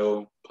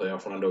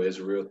 playoff Rondo is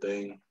a real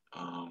thing.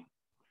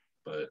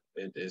 but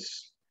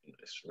it's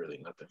really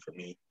nothing for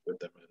me with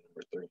them at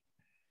number 3.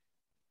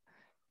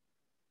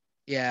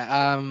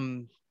 Yeah,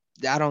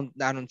 I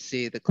don't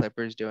see the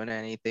Clippers doing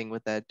anything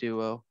with that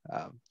duo.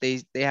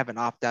 They have an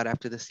opt out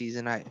after the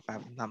season, if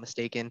I'm not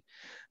mistaken.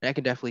 And I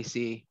can definitely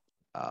see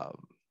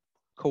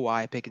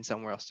Kawhi picking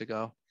somewhere else to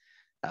go.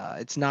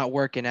 It's not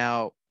working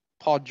out.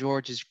 Paul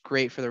George is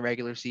great for the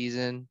regular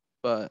season,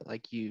 but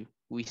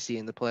we see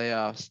in the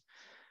playoffs,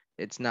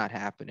 it's not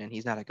happening.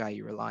 He's not a guy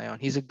you rely on.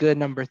 He's a good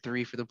number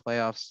 3 for the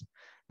playoffs.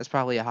 That's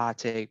probably a hot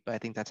take, but I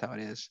think that's how it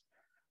is.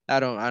 I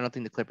don't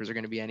think the Clippers are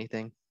going to be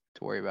anything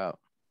to worry about.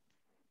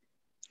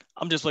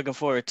 I'm just looking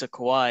forward to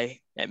Kawhi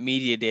at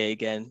media day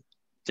again.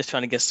 Just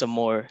trying to get some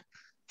more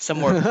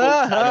quotes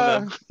out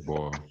of him.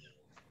 Boy.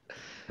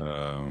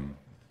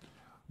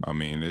 I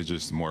mean, it's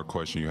just more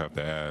question you have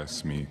to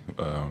ask me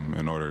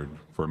in order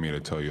for me to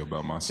tell you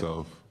about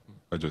myself.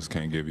 I just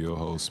can't give you a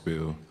whole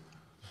spiel.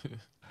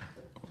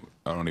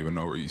 I don't even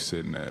know where you're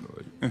sitting at.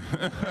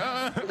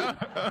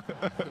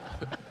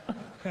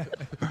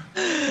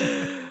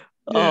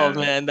 Oh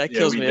man, that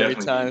kills me every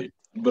time.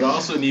 But I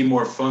also need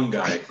more fun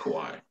guy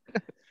Kawhi.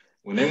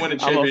 When they win a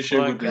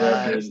championship with the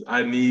Raptors,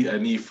 I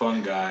need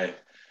fun guy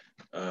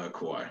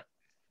Kawhi.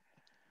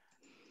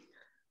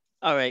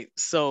 All right,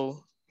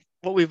 so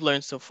what we've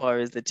learned so far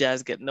is the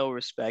Jazz get no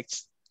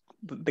respect.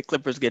 The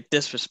Clippers get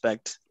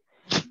disrespect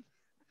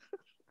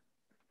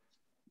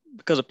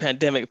because of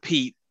Pandemic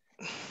Pete.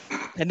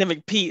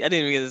 Pandemic Pete, I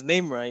didn't even get his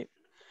name right.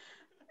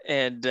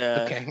 And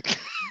okay.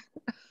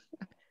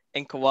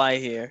 And Kawhi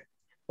here.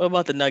 What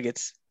about the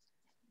Nuggets?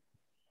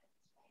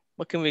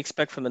 What can we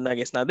expect from the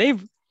Nuggets? Now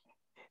they've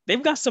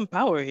got some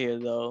power here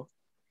though.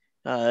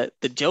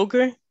 The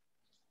Joker.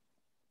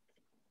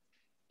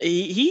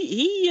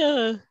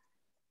 He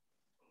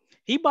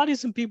bodied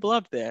some people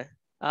up there.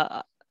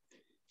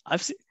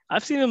 I've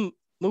seen him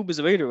move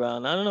his weight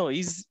around. I don't know.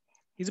 He's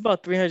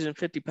about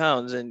 350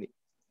 pounds and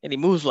he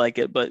moves like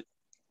it, but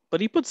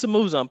he puts some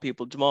moves on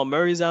people. Jamal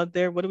Murray's out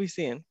there. What are we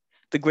seeing?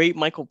 The great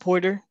Michael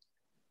Porter.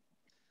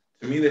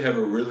 To me, they have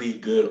a really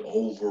good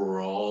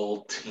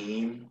overall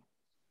team.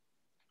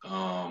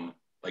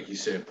 Like you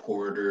said,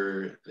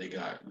 Porter. They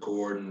got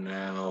Gordon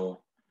now.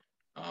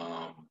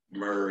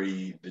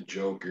 Murray, the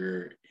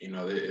Joker.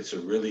 It's a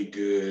really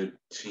good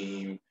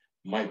team.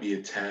 Might be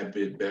a tad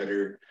bit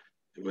better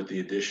with the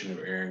addition of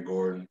Aaron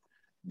Gordon,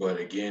 but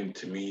again,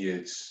 to me,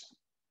 it's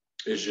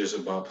just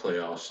about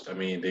playoffs. I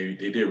mean, they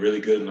did really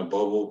good in the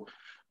bubble,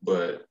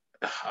 but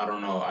I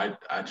don't know.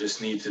 I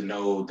just need to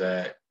know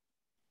that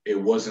it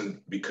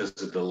wasn't because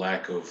of the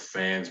lack of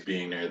fans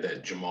being there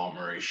that Jamal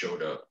Murray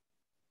showed up.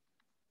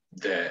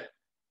 That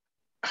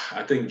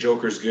I think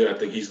Joker's good. I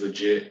think he's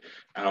legit.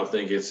 I don't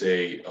think it's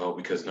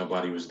because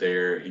nobody was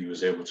there, he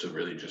was able to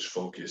really just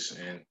focus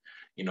and,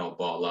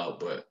 ball out.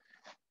 But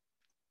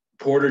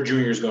Porter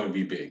Jr. is going to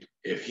be big.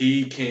 If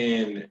he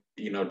can,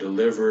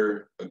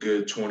 deliver a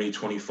good 20,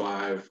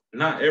 25,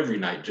 not every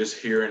night, just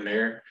here and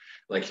there,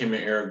 like him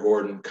and Aaron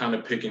Gordon, kind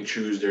of pick and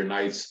choose their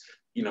nights,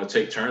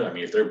 take turns. I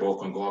mean, if they're both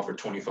going to go off for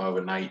 25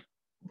 a night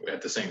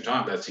at the same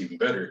time, that's even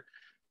better.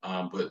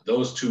 But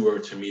those two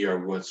to me,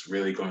 what's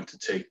really going to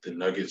take the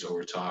Nuggets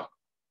over top.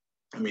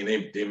 I mean,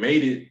 they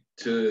made it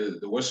to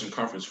the Western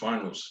Conference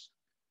Finals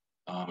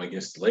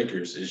against the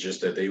Lakers. It's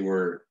just that they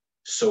were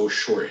so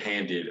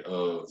shorthanded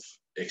of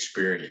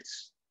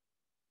experience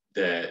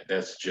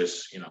that's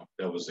just,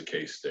 that was the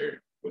case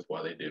there with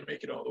why they didn't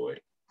make it all the way.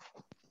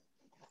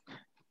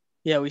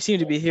 Yeah, we seem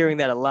to be hearing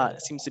that a lot.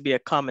 It seems to be a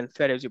common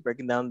thread as you're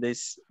breaking down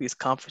these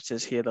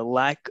conferences here. The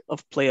lack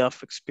of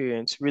playoff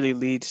experience really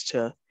leads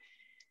to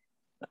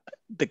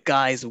the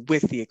guys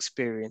with the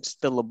experience,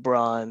 the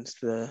LeBrons,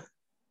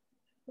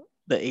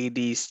 the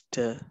ADs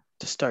to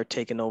start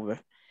taking over.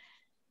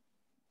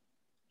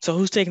 So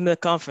who's taking the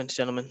conference,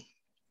 gentlemen?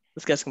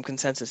 Let's get some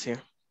consensus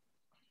here.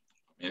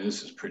 Man,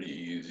 this is pretty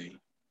easy.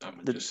 I'm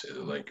going to just say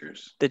the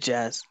Lakers. The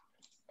Jazz.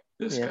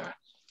 This guy.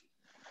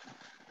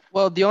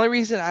 Well, the only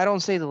reason I don't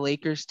say the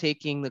Lakers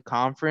taking the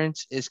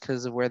conference is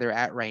because of where they're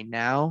at right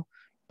now.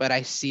 But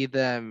I see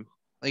them,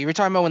 like you're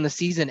talking about when the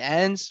season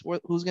ends,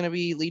 who's going to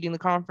be leading the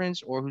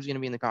conference or who's going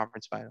to be in the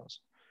conference finals.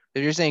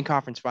 If you're saying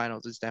conference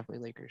finals, it's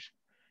definitely Lakers.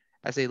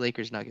 I say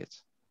Lakers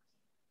Nuggets.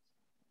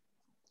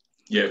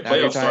 Yeah, if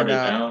playoffs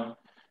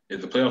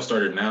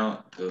started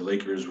now, the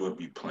Lakers would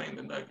be playing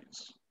the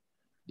Nuggets.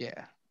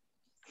 Yeah.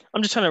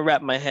 I'm just trying to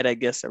wrap my head, I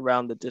guess,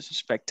 around the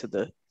disrespect to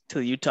the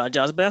Utah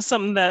Jazz, but that's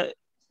something that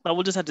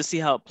we'll just have to see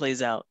how it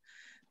plays out.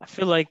 I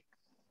feel like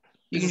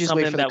you can just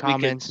wait for the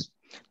comments.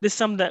 This is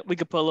something that we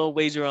could put a little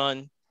wager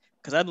on,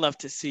 because I'd love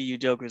to see you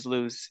Jokers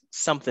lose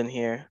something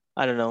here.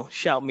 I don't know,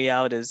 shout me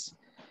out as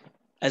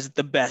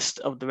the best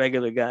of the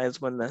regular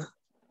guys when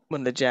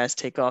the Jazz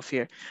take off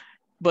here.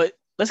 But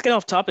let's get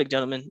off topic,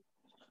 gentlemen.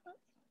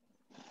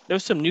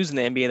 There's some news in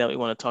the NBA that we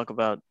want to talk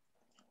about.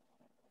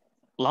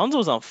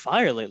 Lonzo's on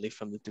fire lately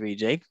from the 3,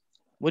 Jake.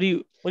 What are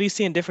you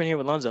seeing different here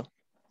with Lonzo?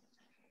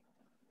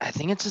 I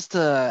think it's just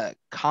the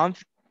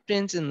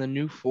confidence in the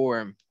new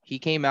form. He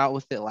came out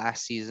with it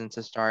last season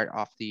to start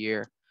off the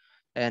year.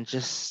 And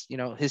just,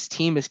 his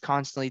team is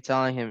constantly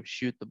telling him,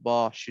 shoot the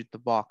ball,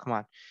 come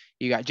on.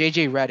 You got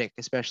JJ Redick,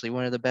 especially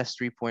one of the best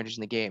 3-pointers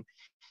in the game.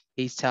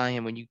 He's telling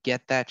him, when you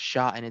get that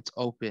shot and it's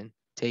open,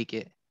 take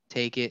it.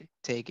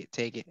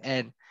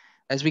 And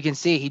as we can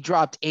see, he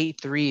dropped 8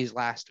 threes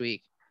last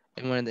week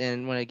in one of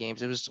the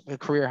games. It was a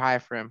career high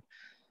for him.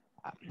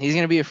 He's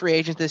going to be a free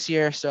agent this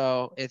year,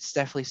 so it's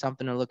definitely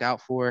something to look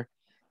out for.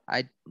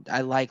 I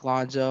like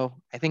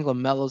Lonzo. I think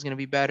LaMelo is going to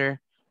be better,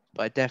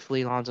 but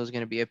definitely Lonzo is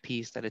going to be a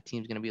piece that a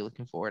team's going to be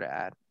looking forward to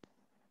add.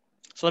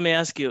 So let me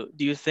ask you,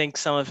 do you think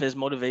some of his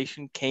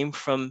motivation came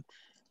from,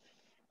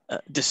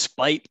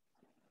 despite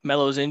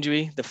Melo's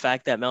injury, the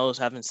fact that Melo's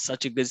having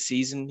such a good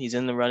season, he's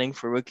in the running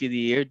for Rookie of the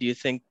Year? Do you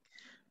think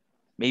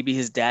maybe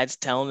his dad's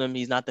telling him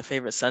he's not the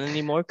favorite son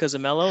anymore because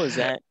of Melo? Is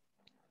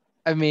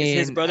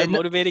his brother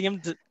motivating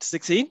him to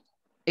succeed?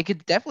 It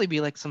could definitely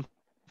be like some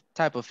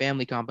type of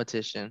family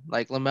competition.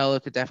 Like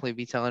LaMelo could definitely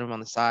be telling him on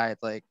the side,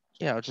 like,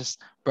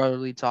 just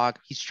brotherly talk.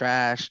 He's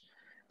trash.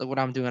 Look what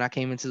I'm doing. I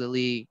came into the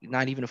league,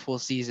 not even a full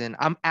season.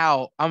 I'm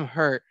out. I'm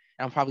hurt.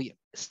 And I'm probably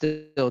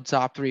still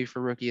top 3 for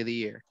Rookie of the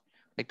Year.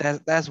 Like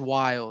that's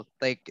wild.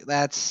 Like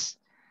that's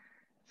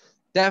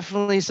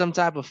definitely some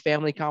type of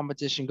family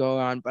competition going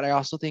on. But I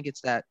also think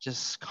it's that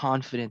just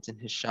confidence in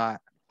his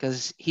shot,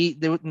 because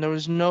there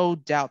was no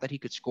doubt that he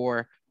could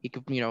score. He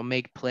could,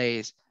 make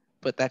plays,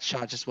 but that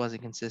shot just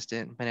wasn't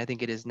consistent. And I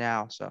think it is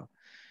now. So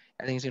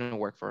I think it's going to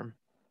work for him.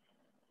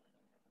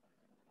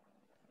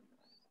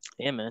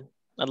 Yeah, man.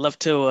 I'd love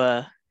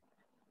to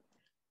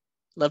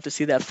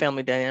see that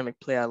family dynamic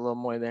play out a little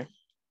more there.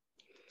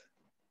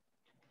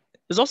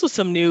 There's also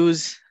some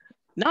news,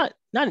 not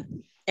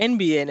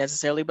NBA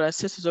necessarily, but our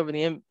sisters over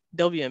the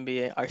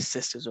WNBA, our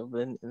sisters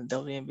over in the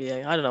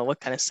WNBA. I don't know what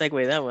kind of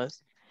segue that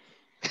was,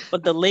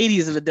 but the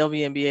ladies of the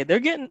WNBA, they're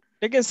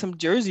getting some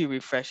jersey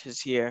refreshes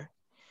here.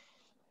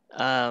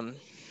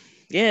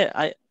 Yeah,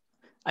 I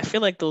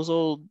feel like those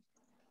old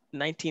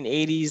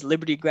 1980s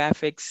Liberty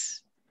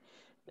graphics.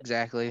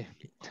 Exactly.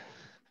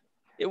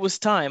 It was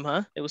time,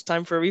 huh? It was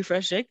time for a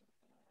refresh, Jake.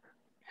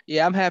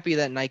 Yeah, I'm happy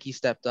that Nike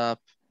stepped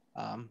up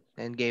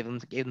and gave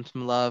them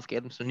some love,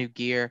 gave them some new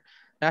gear.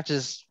 Not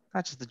just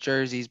the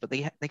jerseys, but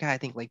they got, I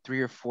think, like 3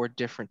 or 4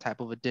 different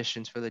type of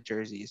editions for the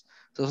jerseys.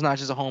 So it's not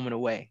just a home and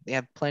away. They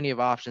have plenty of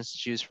options to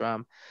choose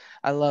from.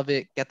 I love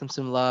it. Get them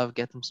some love,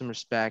 get them some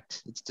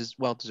respect. It's just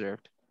well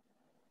deserved.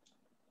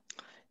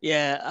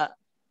 Yeah,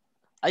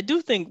 I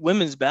do think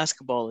women's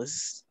basketball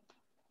is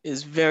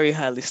very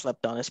highly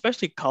slept on,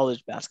 especially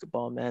college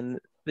basketball, man.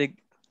 They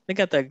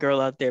got that girl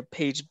out there,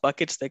 Paige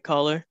Buckets, they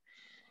call her.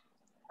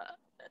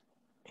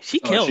 She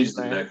kills, she's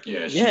man.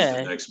 She's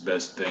the next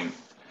best thing.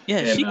 Yeah,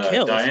 and she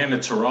kills. Diana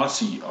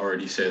Taurasi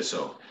already said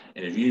so.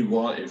 And if you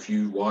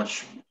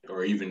watch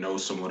or even know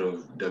somewhat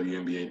of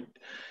WNBA,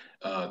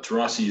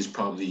 Taurasi is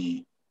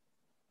probably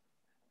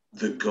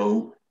the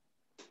GOAT,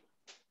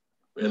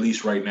 at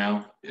least right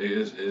now,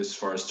 as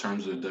far as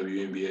terms of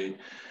WNBA.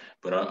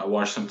 But I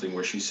watched something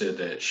where she said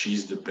that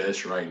she's the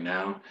best right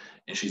now,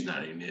 and she's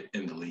not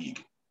in the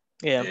league.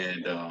 Yeah.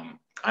 And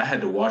I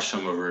had to watch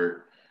some of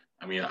her.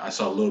 I mean, I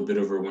saw a little bit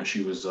of her when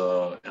she was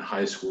in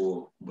high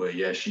school, but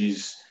yeah, she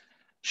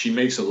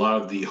makes a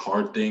lot of the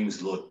hard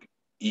things look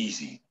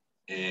easy.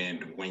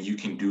 And when you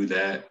can do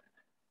that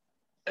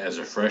as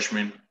a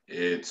freshman,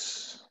 I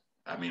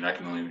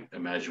can only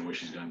imagine what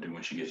she's going to do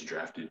when she gets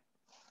drafted.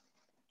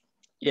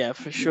 Yeah,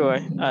 for sure.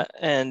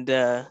 And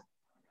the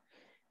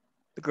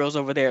girls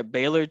over there at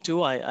Baylor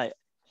too. I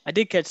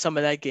did catch some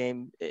of that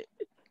game.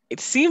 It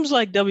seems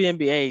like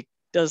WNBA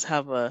does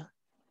have a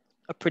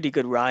pretty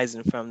good rise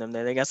in front of them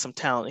there. They got some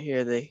talent here.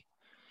 It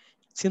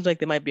seems like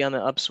they might be on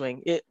the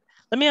upswing.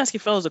 Let me ask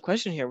you fellas a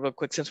question here real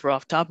quick, since we're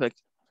off topic.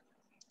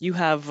 You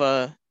have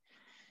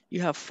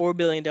 $4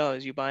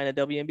 billion. You buying a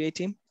WNBA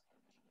team?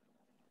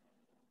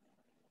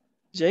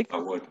 Jake? I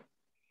would.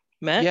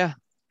 Matt? Yeah.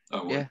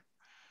 I would. Yeah.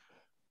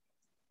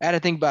 I had to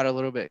think about it a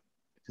little bit,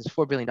 because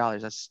 $4 billion.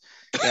 That's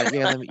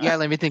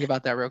let me think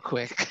about that real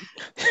quick.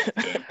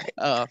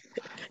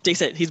 Jake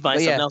said he's buying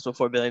something else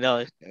for $4 billion.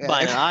 Yeah.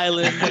 Buying an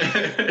island,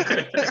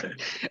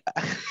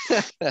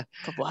 a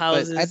couple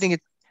houses. But I think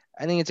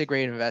it's a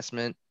great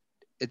investment.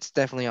 It's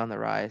definitely on the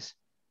rise.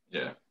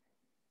 Yeah.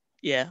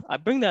 Yeah, I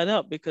bring that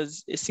up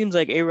because it seems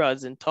like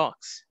A-Rod's in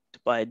talks to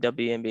buy a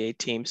WNBA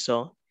team.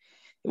 So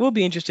it will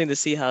be interesting to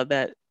see how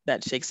that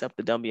shakes up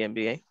the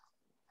WNBA.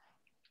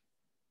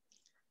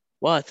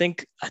 Well, I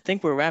think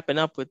we're wrapping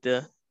up with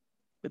the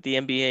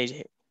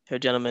NBA here,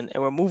 gentlemen,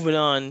 and we're moving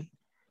on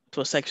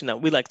to a section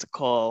that we like to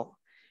call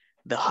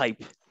the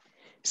hype.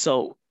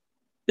 So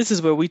this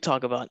is where we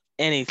talk about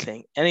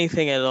anything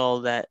at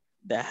all that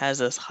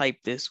has us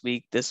hyped this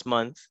week, this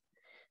month.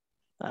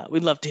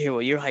 We'd love to hear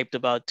what you're hyped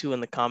about too in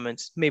the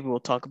comments. Maybe we'll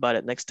talk about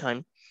it next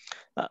time.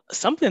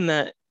 Something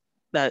that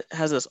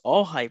has us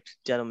all hyped,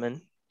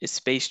 gentlemen, is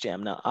Space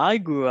Jam. Now, I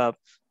grew up,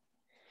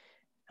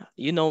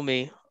 you know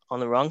me, on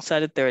the wrong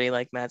side of 30,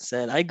 like Matt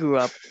said. I grew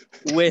up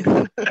with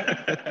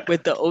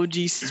the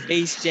OG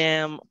Space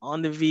Jam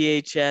on the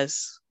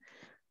VHS,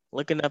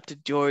 looking up to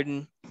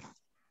Jordan,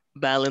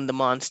 battling the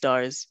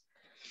Monstars.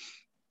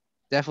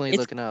 Definitely It's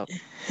looking up.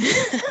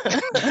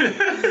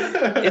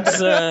 it's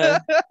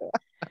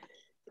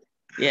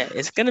yeah,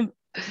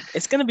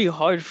 it's gonna be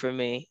hard for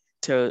me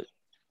to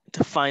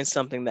find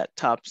something that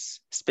tops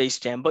Space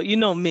Jam. But you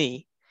know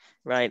me,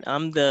 right?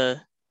 I'm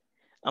the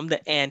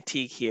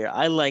antique here.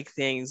 I like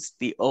things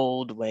the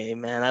old way,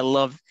 man. I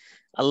love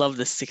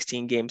the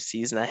 16 game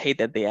season. I hate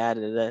that they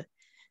added a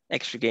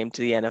extra game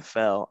to the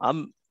NFL.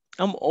 I'm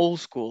old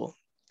school.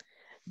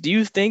 Do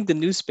you think the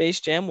new Space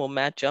Jam will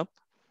match up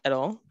at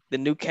all? The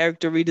new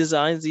character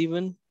redesigns,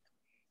 even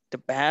the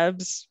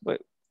Babs.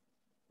 What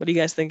are you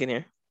guys thinking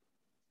here?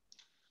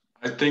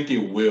 I think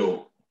it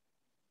will.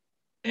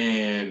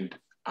 And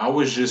I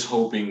was just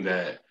hoping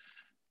that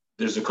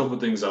there's a couple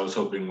things I was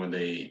hoping when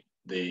they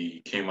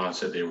came out and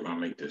said they were going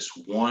to make this.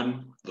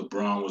 One,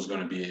 LeBron was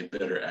going to be a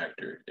better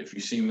actor. If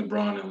you've seen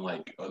LeBron in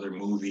like other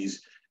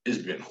movies, it's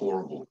been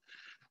horrible.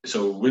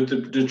 So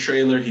with the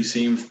trailer, he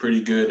seems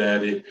pretty good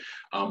at it.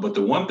 But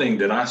the one thing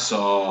that I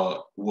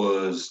saw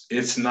was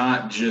it's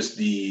not just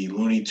the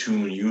Looney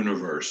Tune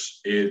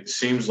universe. It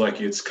seems like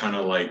it's kind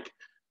of like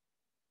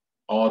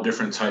all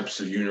different types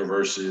of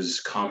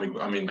universes, comic.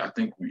 I mean, I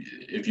think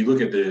if you look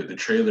at the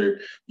trailer,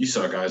 you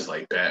saw guys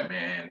like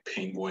Batman,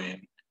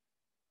 Penguin.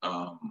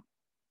 Um,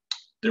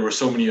 there were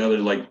so many other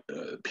like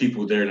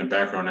people there in the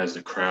background as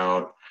the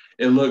crowd.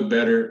 It looked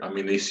better. I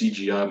mean, they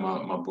CGI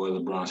my boy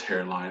LeBron's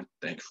hairline,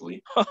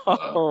 thankfully.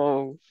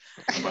 Oh,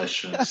 Nobody's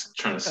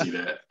trying to see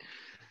that.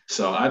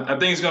 So I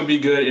think it's going to be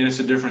good, and it's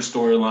a different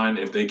storyline.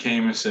 If they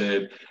came and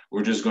said,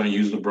 we're just going to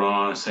use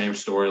LeBron, same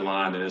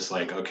storyline, then it's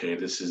like, okay,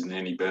 this isn't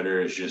any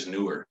better. It's just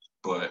newer.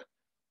 But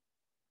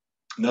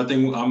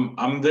nothing,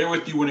 I'm there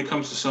with you when it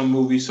comes to some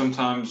movies.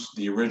 Sometimes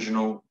the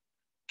original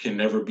can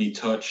never be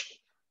touched.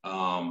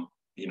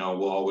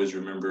 We'll always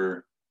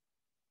remember,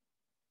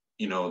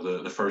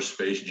 the first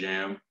Space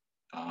Jam,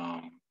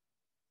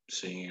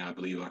 singing I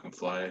Believe I Can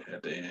Fly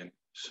at the end.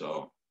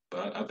 So,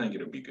 but I think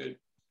it'll be good.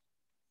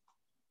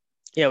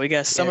 yeah, we got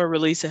Yeah. summer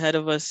release ahead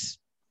of us.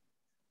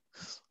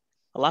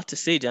 A lot to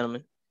see,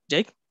 gentlemen.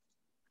 Jake?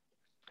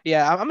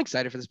 Yeah, I'm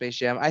excited for the Space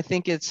Jam. I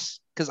think it's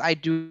because I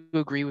do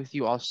agree with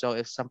you also.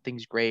 If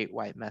something's great,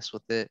 why mess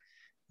with it?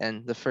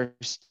 And the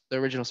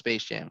original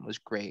Space Jam was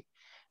great.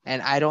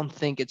 And I don't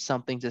think it's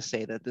something to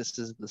say that this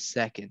is the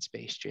second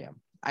Space Jam.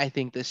 I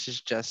think this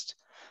is just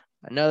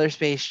another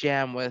Space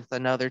Jam with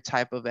another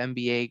type of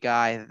NBA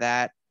guy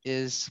that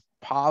is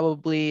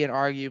probably and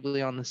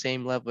arguably on the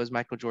same level as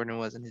Michael Jordan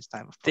was in his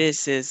time of playing.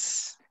 This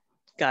is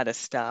gotta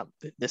stop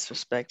the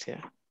disrespect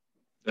here.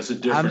 That's a I'm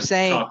different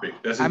saying, topic.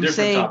 That's a I'm different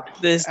saying, topic.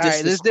 This all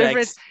right, there's different.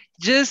 disrespect.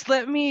 Just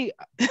let me,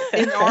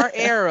 in our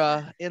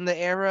era, in the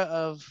era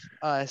of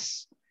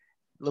us,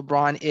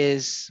 LeBron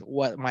is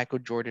what Michael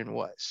Jordan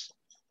was.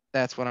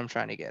 That's what I'm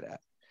trying to get at.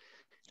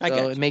 I So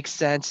got it you. makes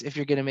sense if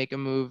you're going to make a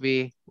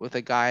movie with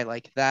a guy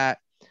like that.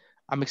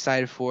 I'm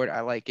excited for it.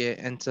 I like it.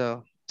 And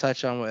to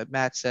touch on what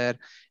Matt said,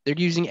 they're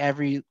using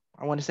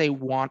I want to say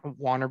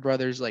Warner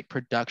Brothers like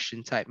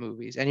production type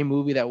movies. Any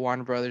movie that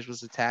Warner Brothers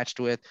was attached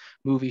with,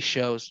 movie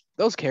shows,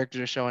 those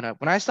characters are showing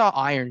up. When I saw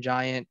Iron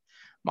Giant,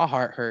 my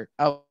heart hurt.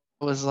 I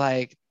was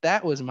like,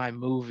 that was my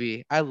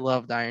movie. I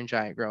loved Iron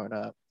Giant growing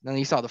up. And then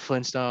you saw the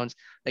Flintstones.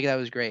 Like that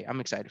was great. I'm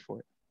excited for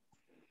it.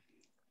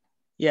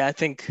 Yeah, I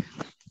think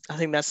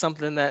that's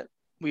something that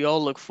we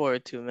all look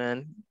forward to,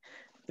 man.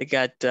 They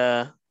got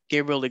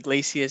Gabriel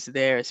Iglesias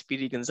there,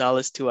 Speedy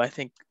Gonzalez too. I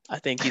think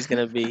he's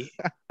gonna be.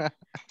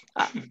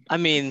 I, I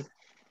mean,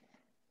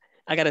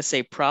 I gotta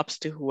say props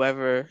to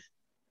whoever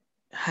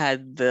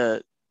had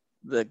the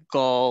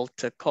gall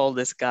to call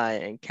this guy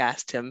and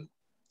cast him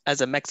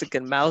as a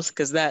Mexican mouse,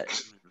 because that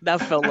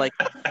felt like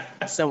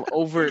some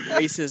overt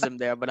racism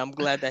there. But I'm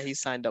glad that he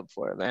signed up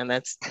for it, man.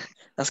 That's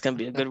gonna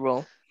be a good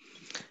role.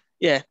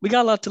 Yeah, we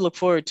got a lot to look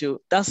forward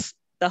to. That's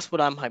what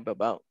I'm hype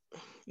about.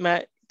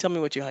 Matt, tell me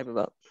what you're hype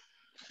about.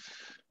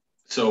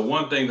 So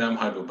one thing that I'm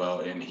hype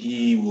about, and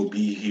he will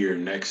be here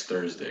next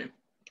Thursday,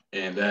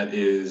 and that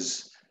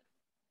is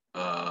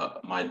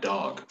my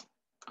dog.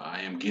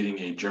 I am getting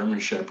a German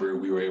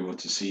Shepherd. We were able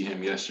to see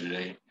him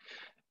yesterday,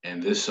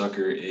 and this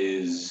sucker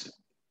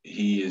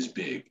he is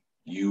big.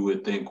 You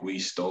would think we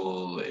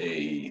stole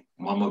a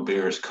mama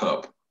bear's a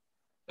cub.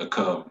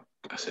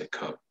 I said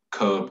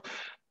cub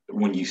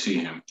when you see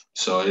him.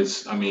 So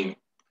I mean,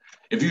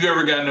 if you've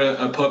ever gotten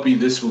a puppy,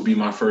 this will be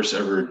my first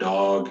ever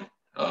dog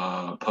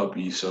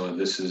puppy. So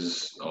this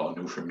is all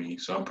new for me.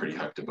 So I'm pretty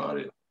hyped about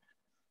it.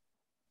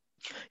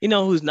 You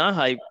know who's not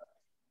hype?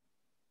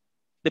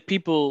 The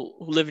people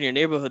who live in your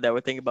neighborhood that were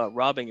thinking about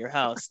robbing your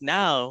house.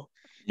 Now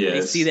Yeah,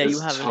 they see that you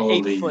it's have an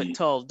 8 foot totally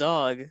tall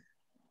dog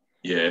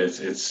yeah,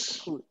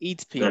 it's who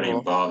eats don't even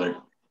people. bother.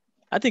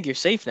 I think you're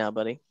safe now,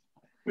 buddy.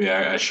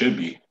 Yeah, I should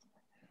be.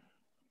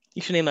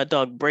 You should name that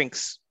dog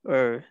Brinks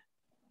or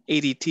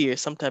ADT or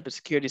some type of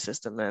security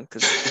system, man,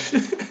 because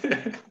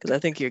I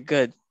think you're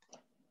good.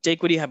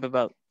 Jake, what do you have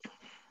about?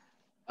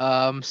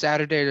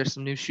 Saturday, there's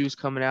some new shoes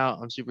coming out.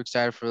 I'm super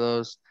excited for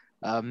those.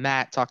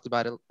 Matt talked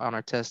about it on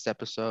our test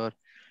episode.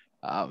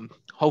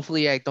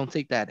 Hopefully I don't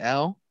take that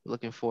L.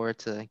 Looking forward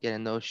to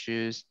getting those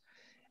shoes.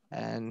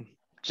 And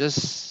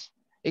just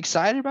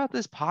excited about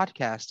this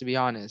podcast, to be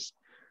honest.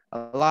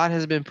 A lot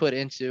has been put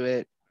into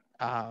it.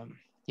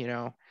 You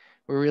know,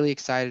 we're really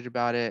excited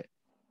about it.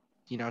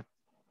 You know,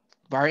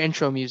 our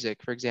intro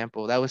music, for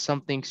example, that was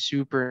something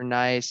super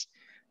nice.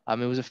 It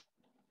was a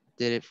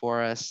did it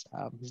for us.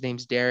 His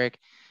name's Derek.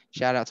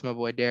 Shout out to my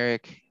boy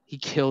Derek. He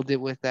killed it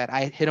with that.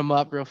 I hit him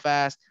up real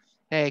fast.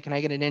 Hey, can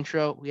I get an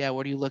intro? Yeah,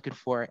 what are you looking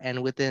for?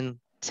 And within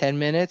 10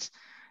 minutes,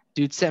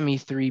 dude sent me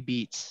 3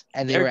 beats,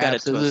 and they Derek were got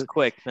it to us absolutely,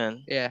 quick,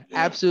 man. yeah,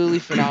 absolutely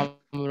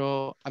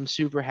phenomenal. I'm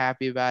super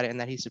happy about it and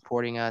that he's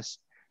supporting us.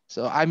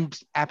 So I'm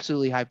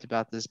absolutely hyped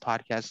about this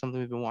podcast, something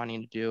we've been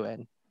wanting to do,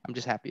 and I'm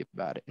just happy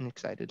about it and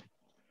excited.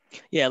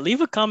 Yeah,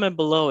 leave a comment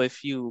below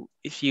if you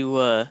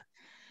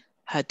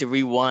had to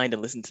rewind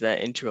and listen to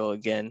that intro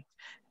again.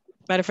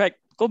 Matter of fact,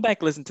 go back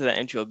and listen to that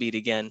intro beat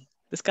again.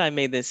 This guy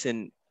made this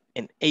in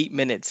 8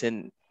 minutes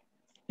in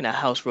a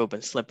house robe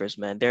and slippers,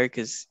 man. Derek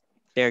is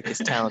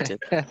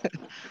talented.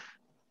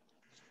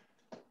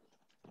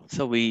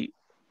 So we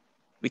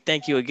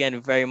thank you again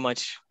very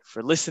much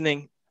for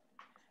listening.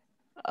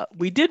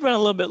 We did run a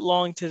little bit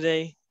long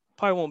today.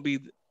 Probably won't be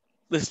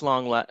this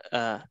long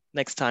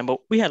next time, but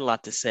we had a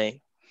lot to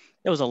say.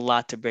 There was a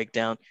lot to break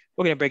down.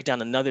 We're going to break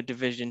down another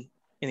division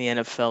in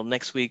the NFL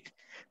next week.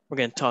 We're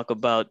going to talk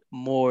about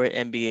more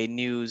NBA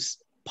news,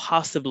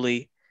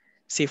 possibly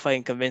see if I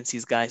can convince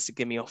these guys to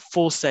give me a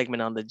full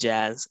segment on the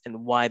Jazz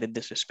and why the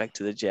disrespect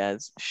to the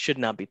Jazz should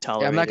not be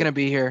tolerated. Yeah, I'm not going to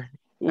be here.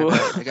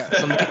 I got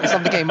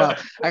something came up.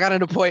 I got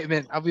an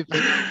appointment. I'll be.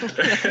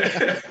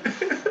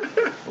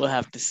 We'll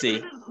have to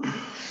see.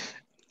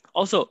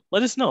 Also,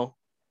 let us know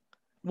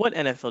what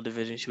NFL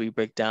division should we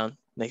break down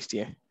next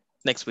year,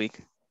 next week.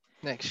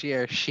 Next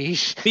year,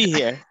 sheesh.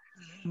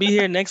 Be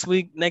here next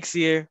week, next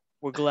year.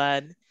 We're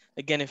glad.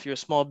 Again, if you're a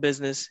small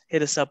business,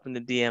 hit us up in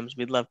the DMs.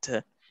 We'd love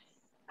to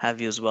have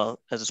you as well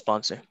as a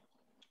sponsor.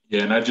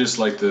 Yeah, and I'd just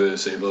like to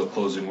say little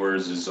closing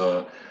words is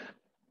our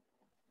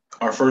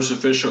first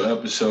official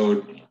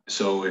episode.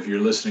 So if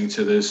you're listening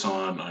to this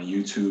on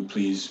YouTube,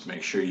 please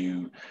make sure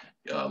you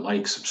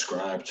like,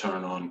 subscribe,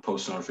 turn on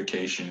post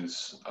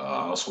notifications.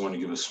 I also want to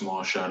give a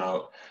small shout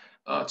out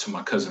to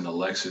my cousin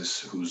Alexis,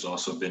 who's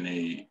also been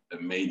a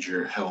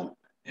major help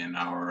in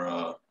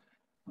our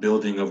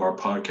building of our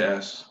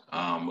podcast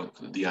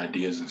with the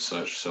ideas and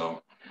such.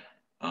 So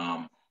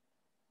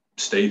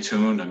stay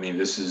tuned. I mean,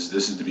 this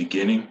is the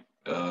beginning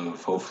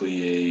of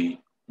hopefully a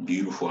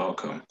beautiful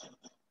outcome.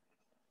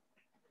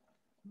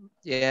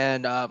 Yeah,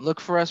 and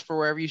look for us for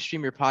wherever you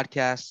stream your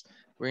podcasts.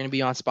 We're going to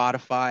be on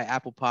Spotify,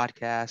 Apple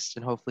Podcasts,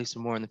 and hopefully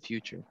some more in the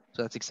future.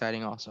 So that's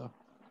exciting also.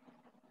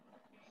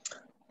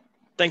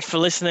 Thanks for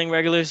listening,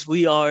 regulars.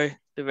 We are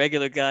the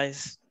regular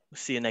guys. We'll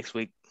see you next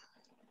week.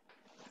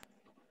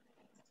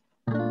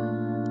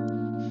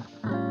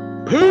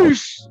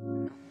 Peace.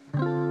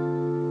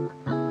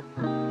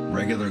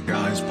 Regular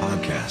Guys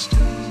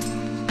Podcast.